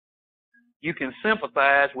 You can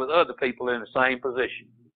sympathize with other people in the same position.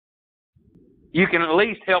 You can at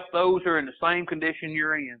least help those who are in the same condition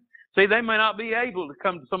you're in. See, they may not be able to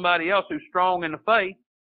come to somebody else who's strong in the faith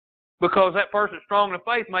because that person strong in the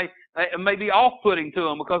faith may be off-putting to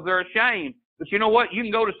them because they're ashamed. But you know what? You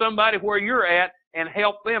can go to somebody where you're at and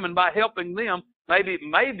help them, and by helping them,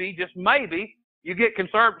 maybe, just maybe, you get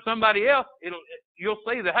concerned for somebody else, you'll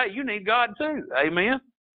see that, hey, you need God too. Amen?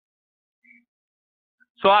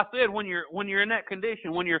 So I said when you're in that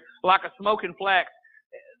condition, when you're like a smoking flax,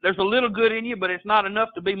 there's a little good in you, but it's not enough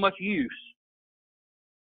to be much use.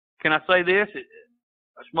 Can I say this?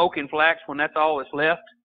 A smoking flax, when that's all that's left,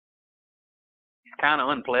 it's kind of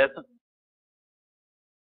unpleasant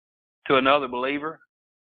to another believer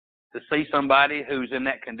to see somebody who's in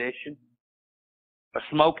that condition. A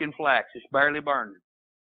smoking flax, it's barely burning.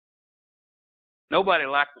 Nobody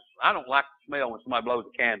likes I don't like the smell when somebody blows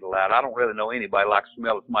a candle out. I don't really know anybody likes the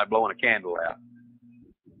smell of somebody blowing a candle out.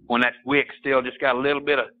 When that wick still just got a little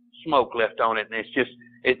bit of smoke left on it, and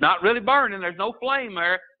it's not really burning. There's no flame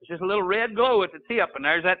there. It's just a little red glow at the tip, and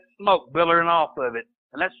there's that smoke billowing off of it.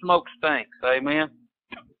 And that smoke stinks. Amen.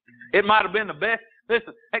 It might have been the best.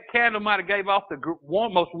 Listen, that candle might have gave off the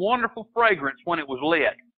most wonderful fragrance when it was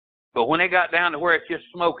lit. But when it got down to where it's just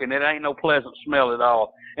smoking, it ain't no pleasant smell at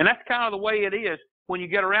all. And that's kind of the way it is when you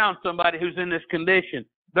get around somebody who's in this condition.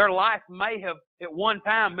 Their life may have at one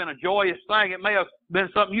time been a joyous thing. It may have been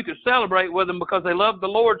something you could celebrate with them because they love the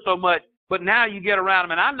Lord so much. But now you get around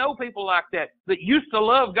them, and I know people like that used to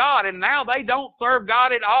love God, and now they don't serve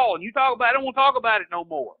God at all. And you talk about it, I don't want to talk about it no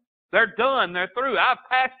more. They're done. They're through. I've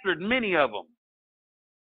pastored many of them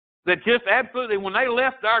that just absolutely, when they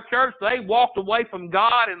left our church, they walked away from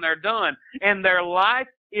God, and they're done. And their life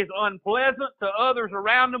is unpleasant to others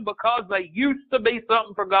around them because they used to be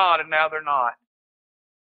something for God, and now they're not.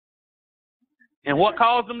 And what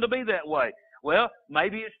caused them to be that way? Well,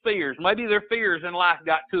 maybe it's fears. Maybe their fears in life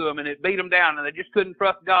got to them and it beat them down and they just couldn't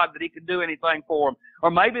trust God that He could do anything for them.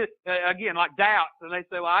 Or maybe, again, like doubts. And they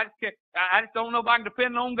say, well, I just don't know if I can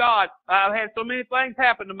depend on God. I've had so many things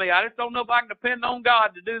happen to me. I just don't know if I can depend on God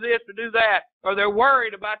to do this or do that. Or they're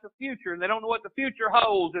worried about the future and they don't know what the future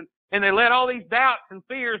holds. And they let all these doubts and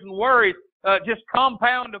fears and worries just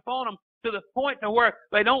compound upon them to the point to where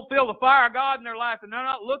they don't feel the fire of God in their life and they're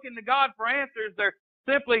not looking to God for answers. They're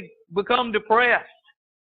simply become depressed.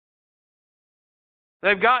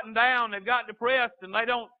 They've gotten down, they've got depressed, and they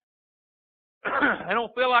don't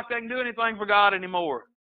feel like they can do anything for God anymore.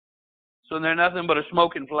 So they're nothing but a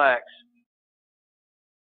smoking flax.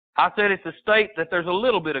 I said it's a state that there's a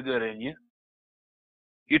little bit of good in you.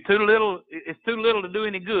 It's too little to do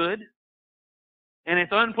any good. And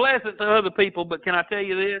it's unpleasant to other people, but can I tell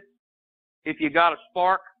you this? If you got a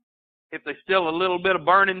spark, if there's still a little bit of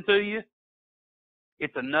burning to you,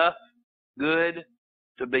 it's enough good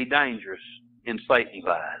to be dangerous in Satan's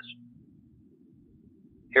eyes.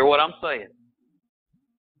 Hear what I'm saying?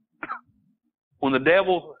 When the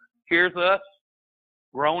devil hears us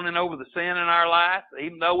groaning over the sin in our life,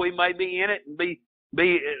 even though we may be in it and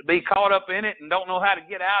be caught up in it and don't know how to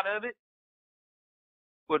get out of it,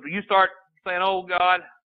 but you start saying, oh God,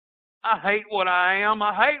 I hate what I am.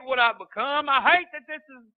 I hate what I've become. I hate that this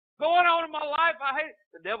is going on in my life. I hate it.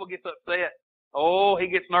 The devil gets upset. Oh, he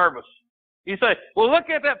gets nervous. You say, well, look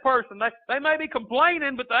at that person. They may be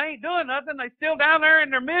complaining, but they ain't doing nothing. They're still down there in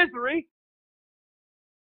their misery.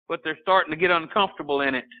 but they're starting to get uncomfortable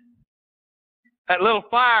in it. That little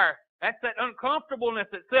fire, that's that uncomfortableness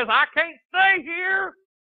that says, I can't stay here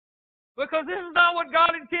because this is not what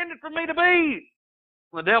God intended for me to be.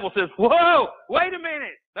 The devil says, whoa, wait a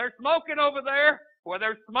minute. There's smoking over there. Where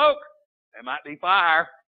there's smoke, there might be fire.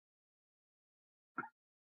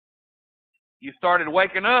 You started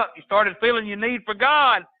waking up. You started feeling your need for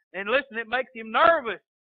God. And listen, it makes him nervous.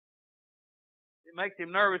 It makes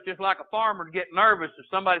him nervous just like a farmer to get nervous if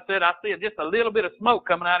somebody said, I see just a little bit of smoke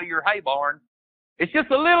coming out of your hay barn. It's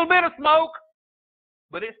just a little bit of smoke,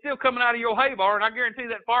 but it's still coming out of your hay barn. I guarantee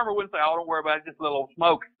that farmer wouldn't say, oh, don't worry about it, just a little old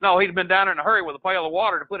smoke. No, he'd have been down there in a hurry with a pail of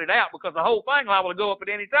water to put it out because the whole thing liable to go up at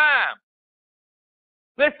any time.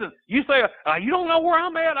 Listen, you say, you don't know where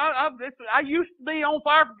I'm at. I used to be on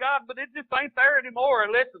fire for God, but it just ain't there anymore.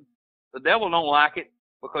 And listen, the devil don't like it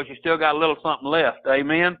because you still got a little something left.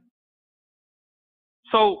 Amen?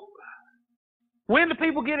 So, when do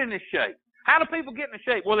people get in this shape? How do people get in the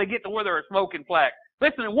shape? Well, they get to where they're a smoking flax.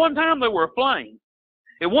 Listen, at one time they were a flame.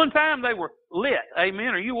 At one time they were lit. Amen?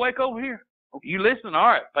 Are you awake over here? You listen? All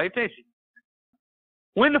right, pay attention.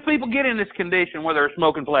 When do people get in this condition where they're a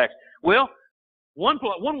smoking flax? Well, one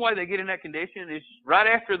way they get in that condition is right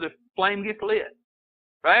after the flame gets lit,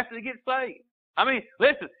 right after they get saved. I mean,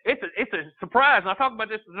 listen, it's a surprise, and I talked about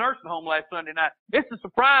this in the nursing home last Sunday night. It's a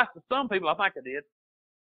surprise to some people, I think I did,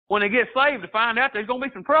 when they get saved to find out there's going to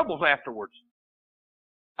be some troubles afterwards.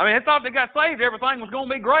 I mean, they thought they got saved, everything was going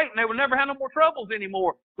to be great, and they would never have no more troubles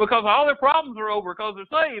anymore because all their problems are over because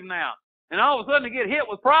they're saved now. And all of a sudden they get hit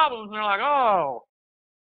with problems, and they're like, oh,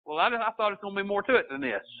 well, I thought it's going to be more to it than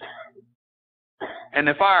this. And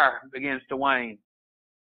the fire begins to wane.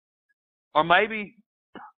 Or maybe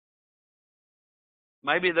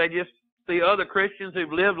they just see other Christians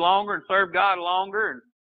who've lived longer and served God longer,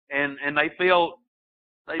 and they feel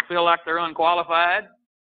like they're unqualified.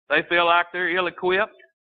 They feel like they're ill-equipped.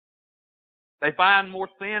 They find more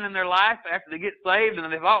sin in their life after they get saved than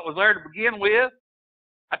they thought was there to begin with.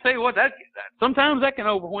 I tell you what, sometimes that can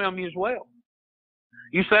overwhelm you as well.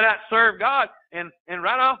 You set out to serve God, and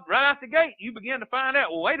right off the gate, you begin to find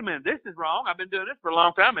out, well, wait a minute, this is wrong. I've been doing this for a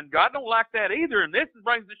long time, and God don't like that either, and this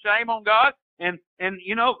brings the shame on God. And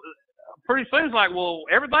you know, pretty soon it's like, well,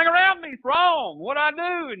 everything around me is wrong. What do I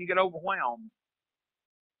do? And you get overwhelmed.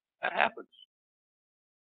 That happens.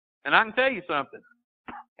 And I can tell you something,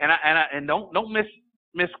 and don't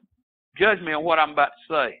misjudge me on what I'm about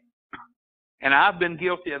to say. And I've been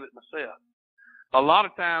guilty of it myself. A lot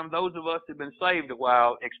of times, those of us who've been saved a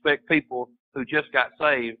while expect people who just got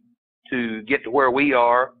saved to get to where we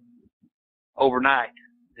are overnight.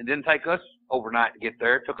 It didn't take us overnight to get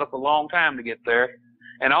there. It took us a long time to get there.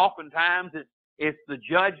 And oftentimes, it's the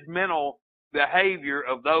judgmental behavior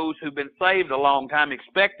of those who've been saved a long time,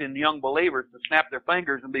 expecting young believers to snap their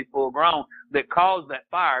fingers and be full grown, that cause that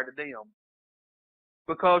fire to dim.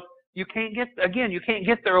 Because you can't get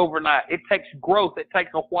there overnight. It takes growth. It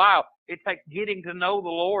takes a while. It takes getting to know the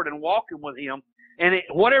Lord and walking with Him. And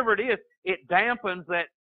whatever it is, it dampens that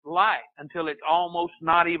light until it's almost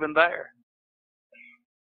not even there.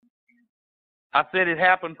 I said it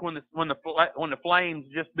happens when the flame's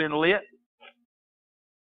just been lit.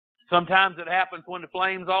 Sometimes it happens when the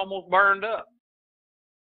flame's almost burned up.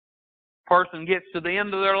 Person gets to the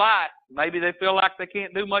end of their life. Maybe they feel like they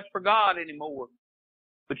can't do much for God anymore.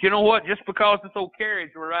 But you know what? Just because this old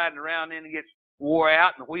carriage we're riding around in gets wore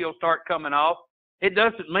out and the wheels start coming off, it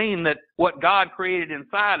doesn't mean that what God created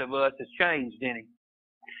inside of us has changed any.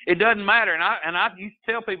 It doesn't matter. And I used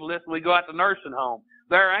to tell people this when we go out to nursing home.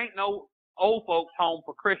 There ain't no old folks home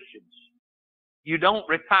for Christians. You don't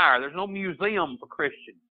retire. There's no museum for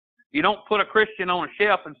Christians. You don't put a Christian on a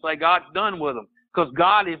shelf and say God's done with them, because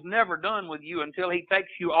God is never done with you until He takes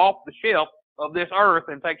you off the shelf of this earth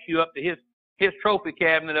and takes you up to His trophy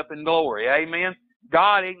cabinet up in glory. Amen?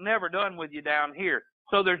 God ain't never done with you down here.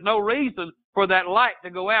 So there's no reason for that light to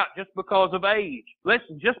go out just because of age.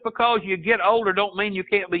 Listen, just because you get older don't mean you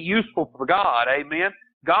can't be useful for God. Amen?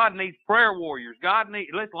 God needs prayer warriors. Listen,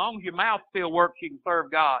 as long as your mouth still works, you can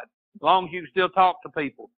serve God. As long as you can still talk to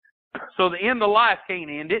people. So the end of life can't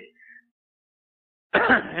end it.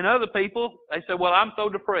 And other people, they say, well, I'm so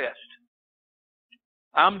depressed.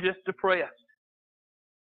 I'm just depressed.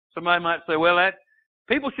 Somebody might say, well,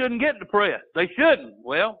 people shouldn't get depressed. They shouldn't.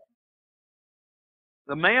 Well,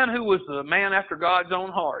 the man who was the man after God's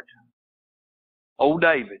own heart, old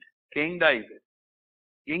David, King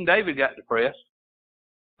David got depressed.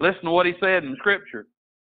 Listen to what he said in Scripture.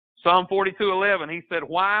 Psalm 42:11, he said,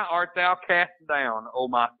 why art thou cast down, O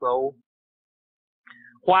my soul?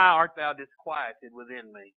 Why art thou disquieted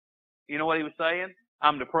within me? You know what he was saying?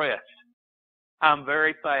 I'm depressed. I'm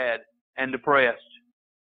very sad and depressed.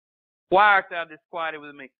 Why art thou disquieted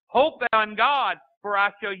with me? Hope thou in God, for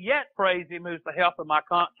I shall yet praise him who's the health of my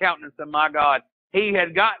countenance and my God. He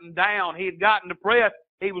had gotten down. He had gotten depressed.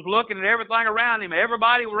 He was looking at everything around him.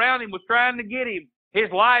 Everybody around him was trying to get him.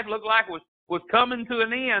 His life looked like it was coming to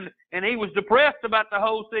an end, and he was depressed about the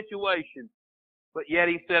whole situation. But yet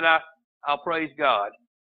he said, I'll praise God.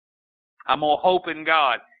 I'm going to hope in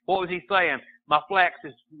God. What was he saying? My flax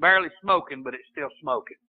is barely smoking, but it's still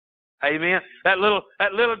smoking. Amen. That little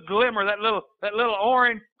glimmer, that little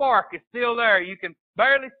orange spark is still there. You can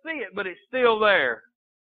barely see it, but it's still there.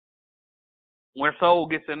 When our soul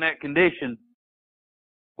gets in that condition,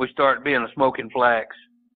 we start being a smoking flax.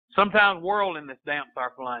 Sometimes worldliness damps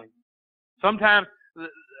our flame. Sometimes,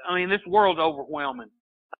 this world's overwhelming.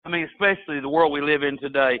 Especially the world we live in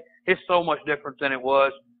today. It's so much different than it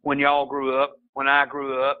was when y'all grew up, when I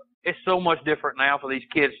grew up. It's so much different now for these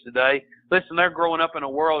kids today. Listen, they're growing up in a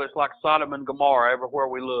world that's like Sodom and Gomorrah everywhere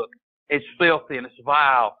we look. It's filthy and it's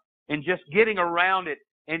vile. And just getting around it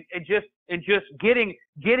and just getting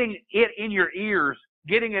it in your ears,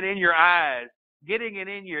 getting it in your eyes, getting it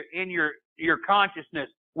in your consciousness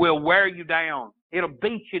will wear you down. It'll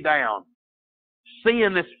beat you down.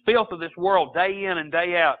 Seeing this filth of this world day in and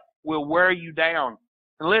day out will wear you down.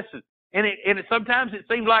 And listen, and sometimes it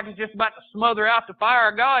seems like it's just about to smother out the fire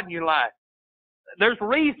of God in your life. There's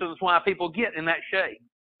reasons why people get in that shape.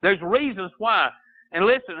 There's reasons why. And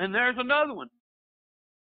listen, and there's another one.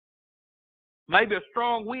 Maybe a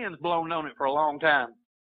strong wind's blown on it for a long time.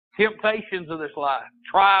 Temptations of this life,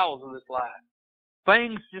 trials of this life.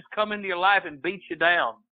 Things just come into your life and beat you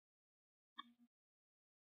down.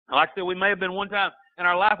 Like I said, we may have been one time in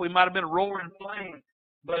our life, we might have been roaring flames,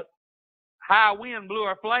 but high wind blew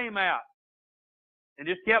our flame out and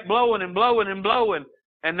just kept blowing and blowing and blowing.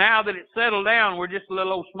 And now that it's settled down, we're just a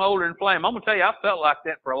little old smoldering flame. I'm going to tell you, I felt like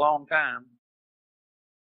that for a long time.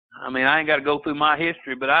 I ain't got to go through my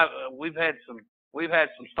history, but we've had some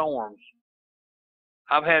storms.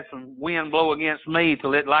 I've had some wind blow against me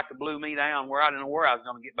till it like it blew me down where I didn't know where I was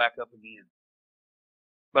going to get back up again.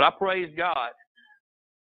 But I praise God.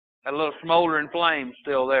 That little smoldering flame's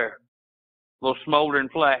still there. A little smoldering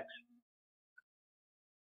flax.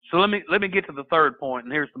 So let me get to the third point,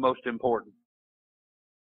 and here's the most important.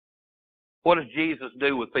 What does Jesus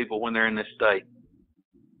do with people when they're in this state?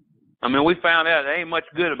 We found out there ain't much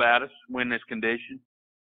good about us when in this condition.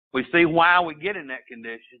 We see why we get in that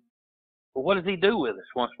condition. But what does he do with us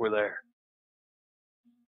once we're there?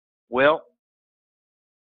 Well,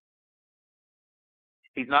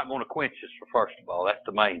 he's not going to quench us, first of all. That's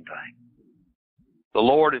the main thing. The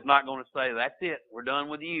Lord is not going to say, that's it, we're done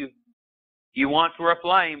with you. You once were a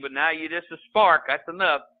flame, but now you're just a spark. That's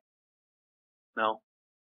enough. No.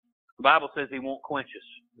 The Bible says he won't quench us.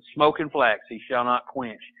 The smoking flax he shall not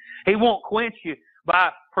quench. He won't quench you by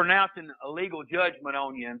pronouncing a legal judgment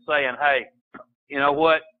on you and saying, hey, you know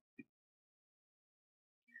what?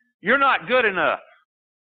 You're not good enough.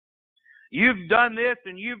 You've done this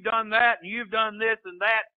and you've done that and you've done this and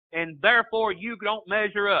that, and therefore you don't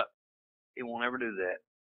measure up. He won't ever do that.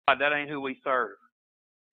 God, that ain't who we serve.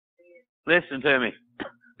 Listen to me.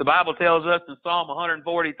 The Bible tells us in Psalm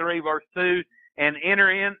 143, verse 2, and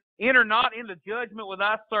enter not into judgment with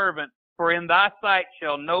thy servant, for in thy sight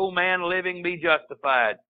shall no man living be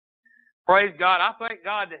justified. Praise God. I thank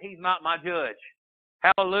God that he's not my judge.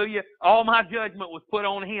 Hallelujah. All my judgment was put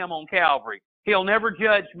on him on Calvary. He'll never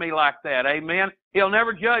judge me like that. Amen. He'll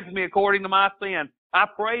never judge me according to my sin. I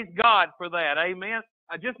praise God for that. Amen.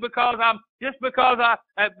 Just because I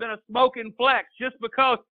have been a smoking flax, just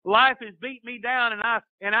because life has beat me down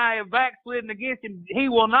and I have backslidden against him, he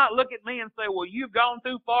will not look at me and say, well, you've gone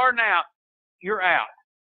too far now. You're out.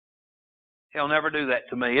 He'll never do that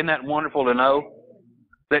to me. Isn't that wonderful to know?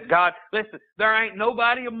 That God, listen, there ain't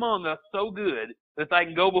nobody among us so good that they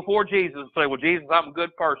can go before Jesus and say, well, Jesus, I'm a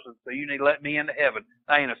good person, so you need to let me into heaven.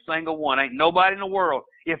 There ain't a single one. Ain't nobody in the world.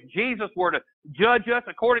 If Jesus were to judge us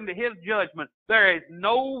according to his judgment, there is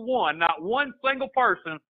no one, not one single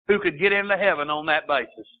person who could get into heaven on that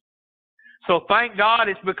basis. So thank God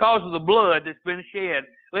it's because of the blood that's been shed.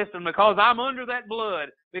 Listen, because I'm under that blood,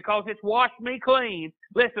 because it's washed me clean,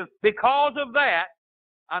 listen, because of that,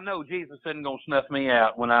 I know Jesus isn't going to snuff me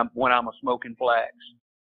out when I'm a smoking flax.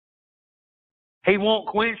 He won't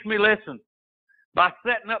quench me, listen, by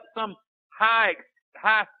setting up some high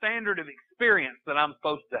standard of experience that I'm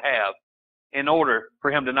supposed to have in order for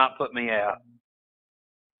him to not put me out.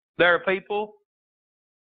 There are people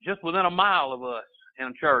just within a mile of us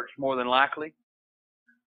in church, more than likely,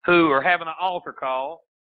 who are having an altar call,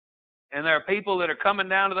 And there are people that are coming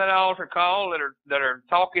down to that altar call that are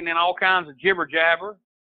talking in all kinds of jibber jabber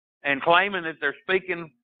and claiming that they're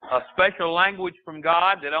speaking a special language from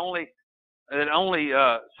God that only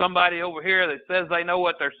somebody over here that says they know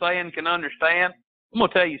what they're saying can understand. I'm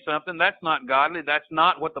going to tell you something. That's not godly. That's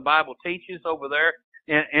not what the Bible teaches over there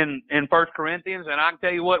in 1 Corinthians. And I can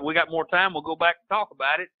tell you what, we got more time. We'll go back and talk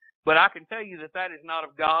about it. But I can tell you that that is not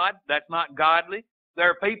of God. That's not godly. There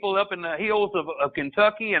are people up in the hills of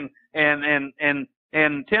Kentucky and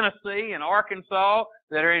Tennessee and Arkansas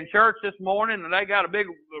that are in church this morning, and they got a big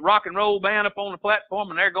rock and roll band up on the platform,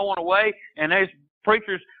 and they're going away, and there's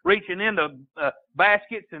preachers reaching into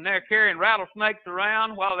baskets, and they're carrying rattlesnakes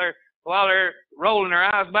around while they're rolling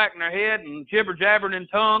their eyes back in their head and jibber jabbering in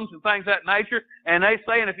tongues and things of that nature, and they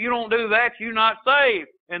saying if you don't do that, you're not saved.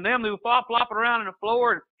 And them who flopping around on the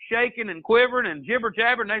floor and shaking and quivering and jibber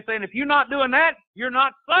jabbering, they saying if you're not doing that, you're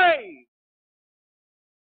not saved.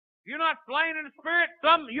 You're not slain in the spirit,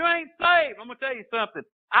 you ain't saved. I'm gonna tell you something.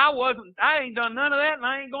 I ain't done none of that, and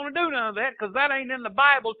I ain't gonna do none of that, because that ain't in the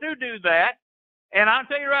Bible to do that. And I'll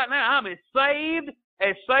tell you right now, I'm as saved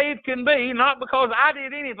can be, not because I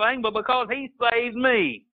did anything, but because He saved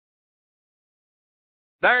me.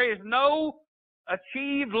 There is no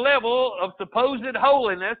achieved level of supposed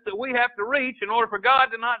holiness that we have to reach in order for God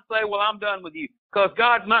to not say, well, I'm done with you, because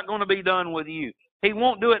God's not going to be done with you. He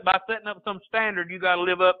won't do it by setting up some standard you got to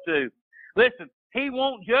live up to. Listen, He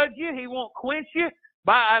won't judge you. He won't quench you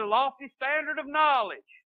by a lofty standard of knowledge.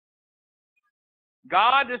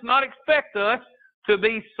 God does not expect us to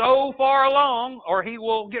be so far along or He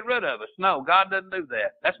will get rid of us. No, God doesn't do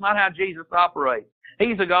that. That's not how Jesus operates.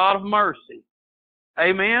 He's a God of mercy.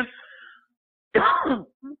 Amen?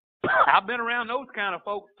 I've been around those kind of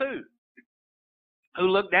folks too, who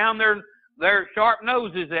look down their sharp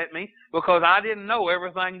noses at me because I didn't know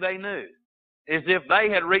everything they knew, as if they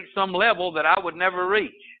had reached some level that I would never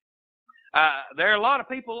reach. There are a lot of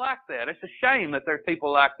people like that. It's a shame that there's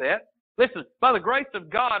people like that. Listen, by the grace of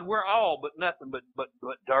God, we're all but nothing but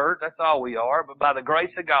dirt. That's all we are. But by the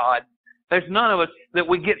grace of God, there's none of us that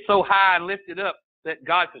we get so high and lifted up that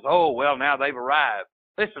God says, oh, well, now they've arrived.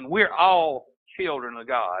 Listen, we're all children of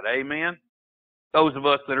God. Amen? Those of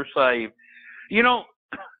us that are saved. You know,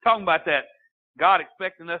 talking about that, God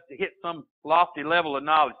expecting us to hit some lofty level of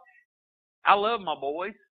knowledge. I love my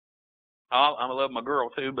boys. I love my girl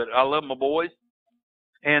too, but I love my boys.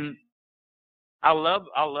 And I love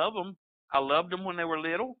them. I loved them when they were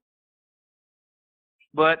little.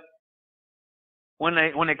 But when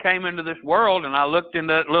they came into this world and I looked in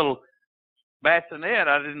that little bassinet,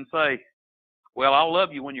 I didn't say, well, I'll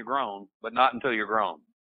love you when you're grown, but not until you're grown.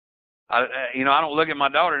 I don't look at my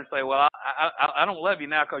daughter and say, well, I don't love you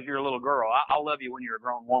now because you're a little girl. I'll love you when you're a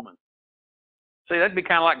grown woman. See, that'd be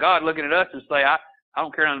kind of like God looking at us and say, I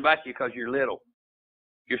don't care nothing about you because you're little.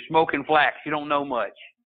 You're smoking flax. You don't know much.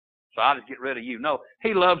 So I'll just get rid of you. No,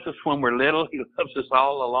 He loves us when we're little. He loves us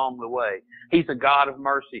all along the way. He's a God of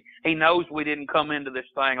mercy. He knows we didn't come into this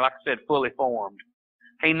thing, like I said, fully formed.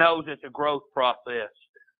 He knows it's a growth process.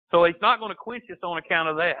 So He's not going to quench us on account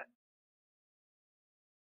of that.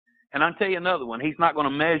 And I'll tell you another one. He's not going to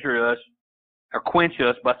measure us or quench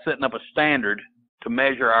us by setting up a standard to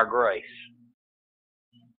measure our grace.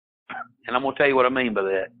 And I'm going to tell you what I mean by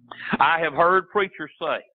that. I have heard preachers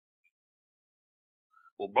say,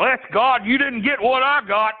 well, bless God, you didn't get what I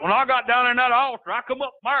got when I got down in that altar. I come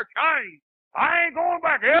up there changed. I ain't going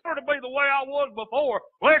back ever to be the way I was before.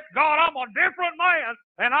 Bless God, I'm a different man,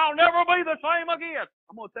 and I'll never be the same again.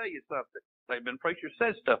 I'm going to tell you something. They've been preachers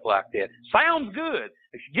said stuff like that. Sounds good.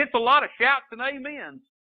 It gets a lot of shouts and amens.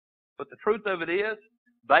 But the truth of it is,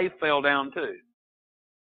 they fell down too.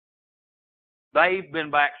 They've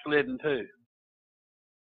been backslidden too.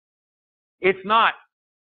 It's not,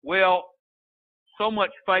 well, so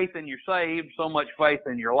much faith and you're saved, so much faith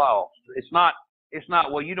and you're lost. It's not,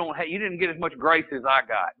 well, you didn't get as much grace as I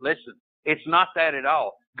got. Listen, it's not that at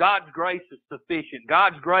all. God's grace is sufficient.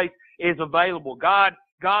 God's grace is available. God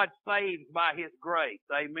saves by His grace.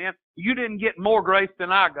 Amen. You didn't get more grace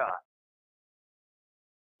than I got.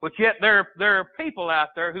 But yet there are people out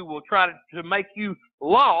there who will try to make you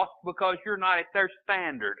lost because you're not at their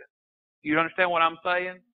standard. You understand what I'm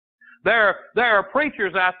saying? There are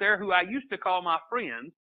preachers out there who I used to call my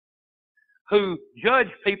friends who judge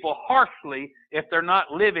people harshly if they're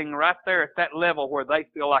not living right there at that level where they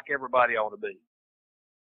feel like everybody ought to be.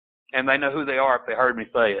 And they know who they are if they heard me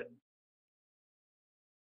say it.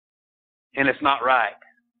 And it's not right.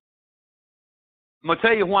 I'm going to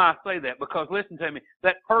tell you why I say that, because listen to me,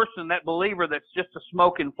 that person, that believer that's just a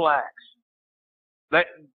smoking flax, that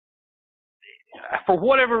for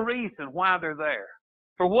whatever reason, why they're there,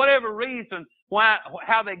 For whatever reason,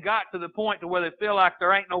 how they got to the point to where they feel like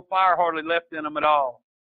there ain't no fire hardly left in them at all.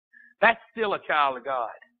 That's still a child of God.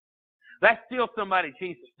 That's still somebody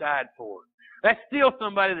Jesus died for. That's still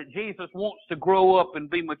somebody that Jesus wants to grow up and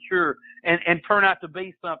be mature and turn out to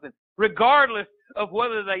be something. Regardless of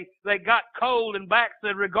whether they got cold and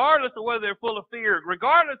backslid, regardless of whether they're full of fear,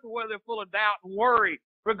 regardless of whether they're full of doubt and worry,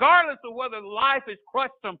 regardless of whether life has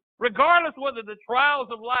crushed them, regardless of whether the trials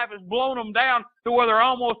of life has blown them down to where they're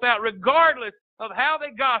almost out, regardless of how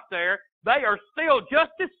they got there, they are still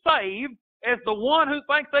just as saved as the one who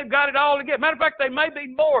thinks they've got it all together. Matter of fact, they may be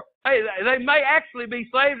more. Hey, they may actually be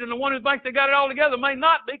saved, and the one who thinks they got it all together may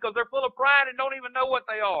not be, because they're full of pride and don't even know what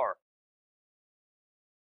they are.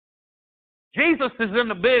 Jesus is in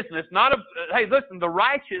the business, not of, hey, listen, the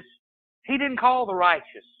righteous, he didn't call the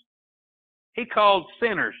righteous. He called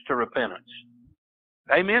sinners to repentance.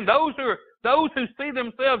 Amen. Those who see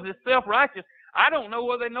themselves as self-righteous, I don't know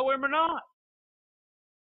whether they know him or not.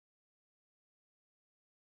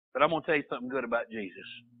 But I'm going to tell you something good about Jesus.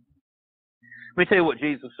 Let me tell you what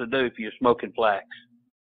Jesus will do if you're smoking flax.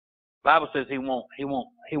 The Bible says he won't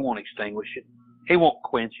extinguish it. He won't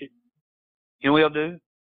quench it. You know what he'll do?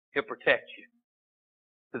 He'll protect you.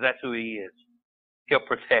 Because that's who he is. He'll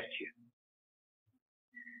protect you.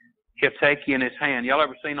 He'll take you in his hand. Y'all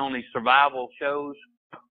ever seen on these survival shows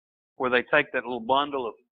where they take that little bundle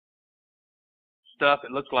of stuff,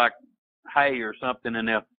 it looks like hay or something, and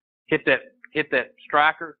they'll hit that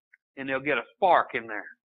striker, and they'll get a spark in there.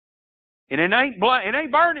 And it ain't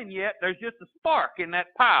burning yet. There's just a spark in that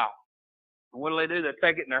pile. And what do? They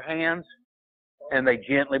take it in their hands, and they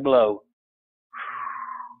gently blow.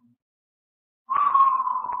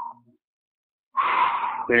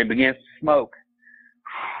 And it begins to smoke.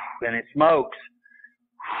 And it smokes.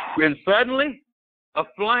 And suddenly, a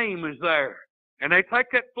flame is there. And they take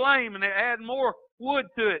that flame and they add more wood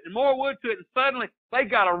to it and more wood to it. And suddenly, they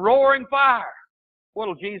got a roaring fire. What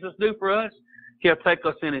will Jesus do for us? He'll take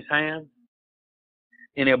us in his hand.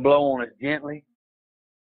 And he'll blow on us gently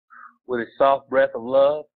with his soft breath of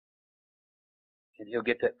love. And he'll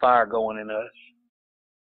get that fire going in us.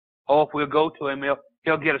 Oh, if we'll go to him,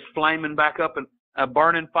 he'll get us flaming back up and a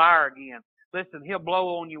burning fire again. Listen, he'll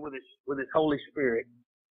blow on you with his Holy Spirit.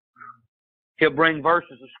 He'll bring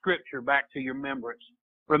verses of Scripture back to your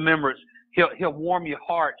remembrance. He'll warm your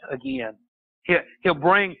heart again. He'll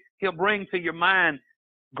bring to your mind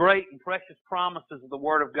great and precious promises of the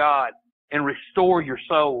Word of God and restore your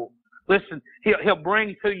soul. Listen, he'll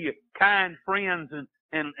bring to you kind friends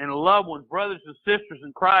and loved ones, brothers and sisters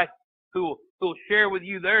in Christ who will share with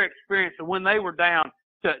you their experience of when they were down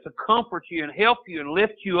to comfort you and help you and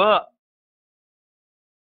lift you up.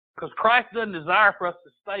 Because Christ doesn't desire for us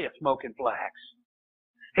to stay a smoking flax.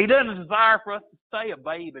 He doesn't desire for us to stay a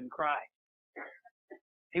babe in Christ.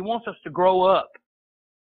 He wants us to grow up.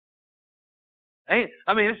 I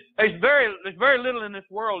mean, there's very little in this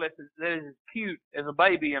world that is as cute as a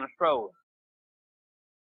baby in a stroller.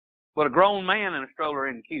 But a grown man in a stroller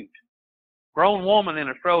isn't cute. Grown woman in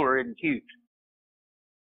a stroller isn't cute.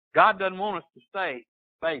 God doesn't want us to stay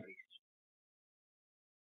babies.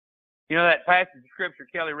 You know that passage of Scripture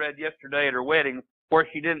Kelly read yesterday at her wedding where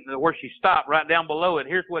she stopped right down below it.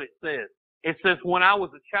 Here's what it says. It says, when I was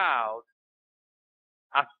a child,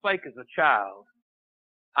 I spake as a child.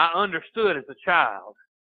 I understood as a child.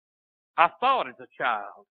 I thought as a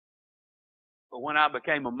child. But when I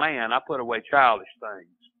became a man, I put away childish things.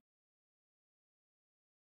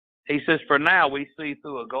 He says, for now we see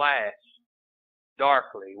through a glass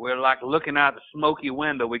darkly. We're like looking out the smoky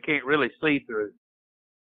window we can't really see through.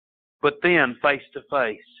 But then face to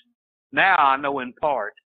face. Now I know in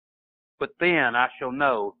part, but then I shall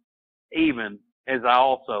know, even as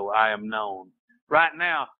I am known. Right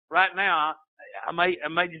now, I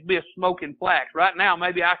may just be a smoking flax. Right now,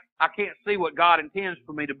 maybe I can't see what God intends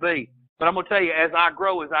for me to be. But I'm going to tell you, as I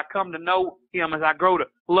grow, as I come to know Him, as I grow to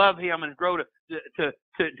love Him, and grow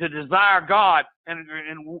to desire God, and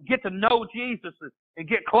get to know Jesus, and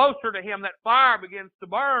get closer to Him, that fire begins to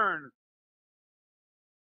burn.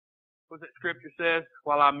 What that Scripture says,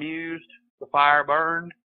 while I mused, the fire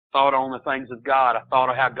burned. Thought on the things of God. I thought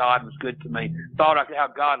of how God was good to me. Thought of how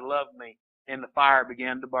God loved me, and the fire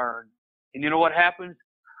began to burn. And you know what happens?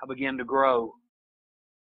 I began to grow.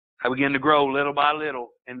 I began to grow little by little,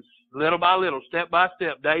 and little by little, step by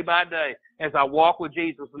step, day by day, as I walk with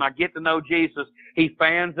Jesus and I get to know Jesus, He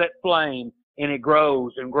fans that flame, and it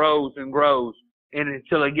grows and grows and grows, and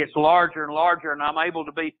until it gets larger and larger, and I'm able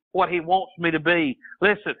to be what He wants me to be.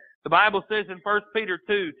 Listen, the Bible says in 1 Peter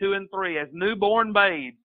 2 and 3, as newborn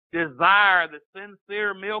babes, desire the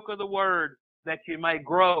sincere milk of the Word, that you may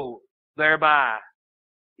grow thereby.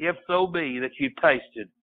 if so be that you've tasted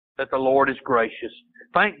that the Lord is gracious.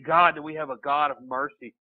 Thank God that we have a God of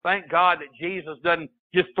mercy. Thank God that Jesus doesn't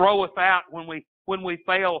just throw us out when we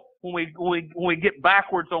fail, when we get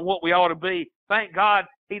backwards on what we ought to be. Thank God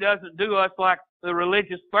He doesn't do us like the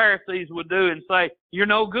religious Pharisees would do and say, you're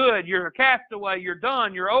no good, you're a castaway, you're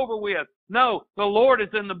done, you're over with. No, the Lord is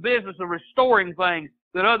in the business of restoring things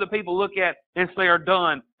that other people look at and say are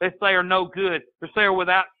done. They say are no good. They say are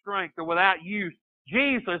without strength or without use.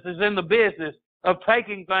 Jesus is in the business of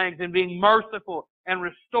taking things and being merciful and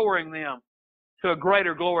restoring them to a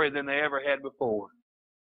greater glory than they ever had before.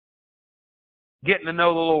 Getting to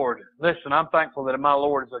know the Lord. Listen, I'm thankful that my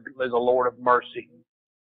Lord is a Lord of mercy.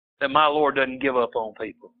 That my Lord doesn't give up on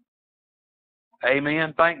people.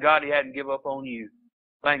 Amen. Thank God He hadn't give up on you.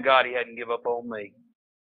 Thank God He hadn't give up on me.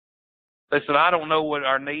 Listen, I don't know what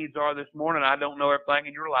our needs are this morning. I don't know everything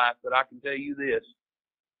in your life, but I can tell you this.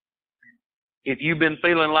 If you've been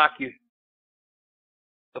feeling like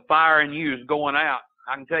the fire in you is going out,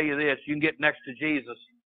 I can tell you this. You can get next to Jesus.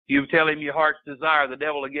 You tell Him your heart's desire, the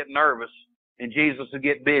devil will get nervous, and Jesus will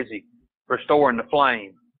get busy restoring the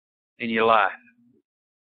flame in your life.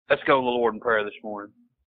 Let's go to the Lord in prayer this morning.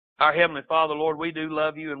 Our Heavenly Father, Lord, we do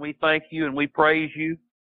love You, and we thank You, and we praise You.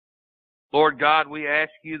 Lord God, we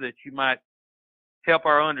ask You that You might help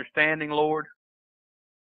our understanding, Lord.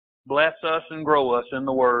 Bless us and grow us in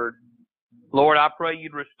the Word. Lord, I pray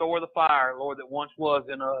You'd restore the fire, Lord, that once was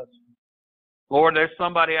in us. Lord, there's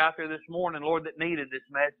somebody out there this morning, Lord, that needed this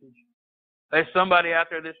message. There's somebody out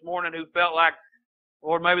there this morning who felt like,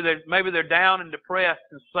 Lord, maybe they're down and depressed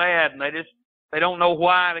and sad, and they don't know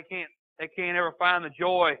why. They can't ever find the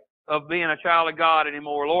joy of being a child of God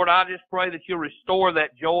anymore. Lord, I just pray that You'll restore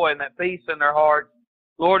that joy and that peace in their hearts.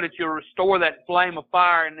 Lord, that You'll restore that flame of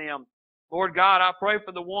fire in them. Lord God, I pray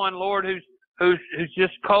for the one, Lord, who's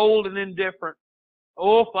just cold and indifferent.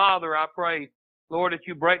 Oh, Father, I pray, Lord, that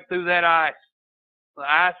You break through that ice, the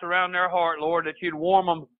ice around their heart, Lord, that You'd warm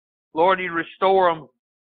them. Lord, You'd restore them.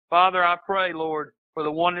 Father, I pray, Lord, for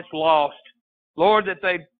the one that's lost. Lord, that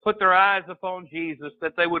they'd put their eyes upon Jesus,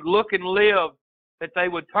 that they would look and live, that they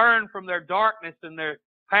would turn from their darkness and their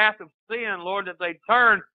path of sin, Lord, that they'd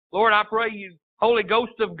turn. Lord, I pray You, Holy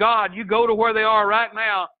Ghost of God, You go to where they are right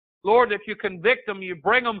now. Lord, that You convict them, You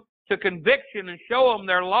bring them to conviction and show them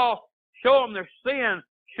their loss, show them their sin,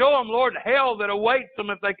 show them, Lord, hell that awaits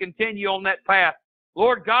them if they continue on that path.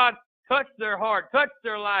 Lord God, touch their heart, touch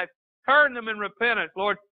their life, turn them in repentance,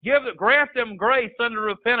 Lord. Grant them grace under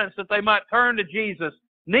repentance that they might turn to Jesus,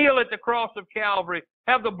 kneel at the cross of Calvary,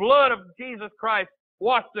 have the blood of Jesus Christ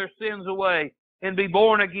wash their sins away, and be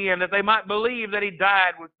born again, that they might believe that He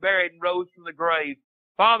died, was buried, and rose from the grave.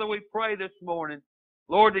 Father, we pray this morning,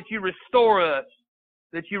 Lord, that You restore us,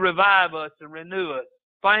 that You revive us and renew us.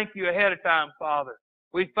 Thank You ahead of time, Father.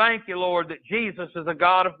 We thank You, Lord, that Jesus is a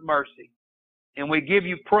God of mercy, and we give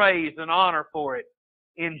You praise and honor for it.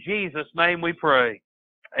 In Jesus' name we pray.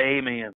 Amen.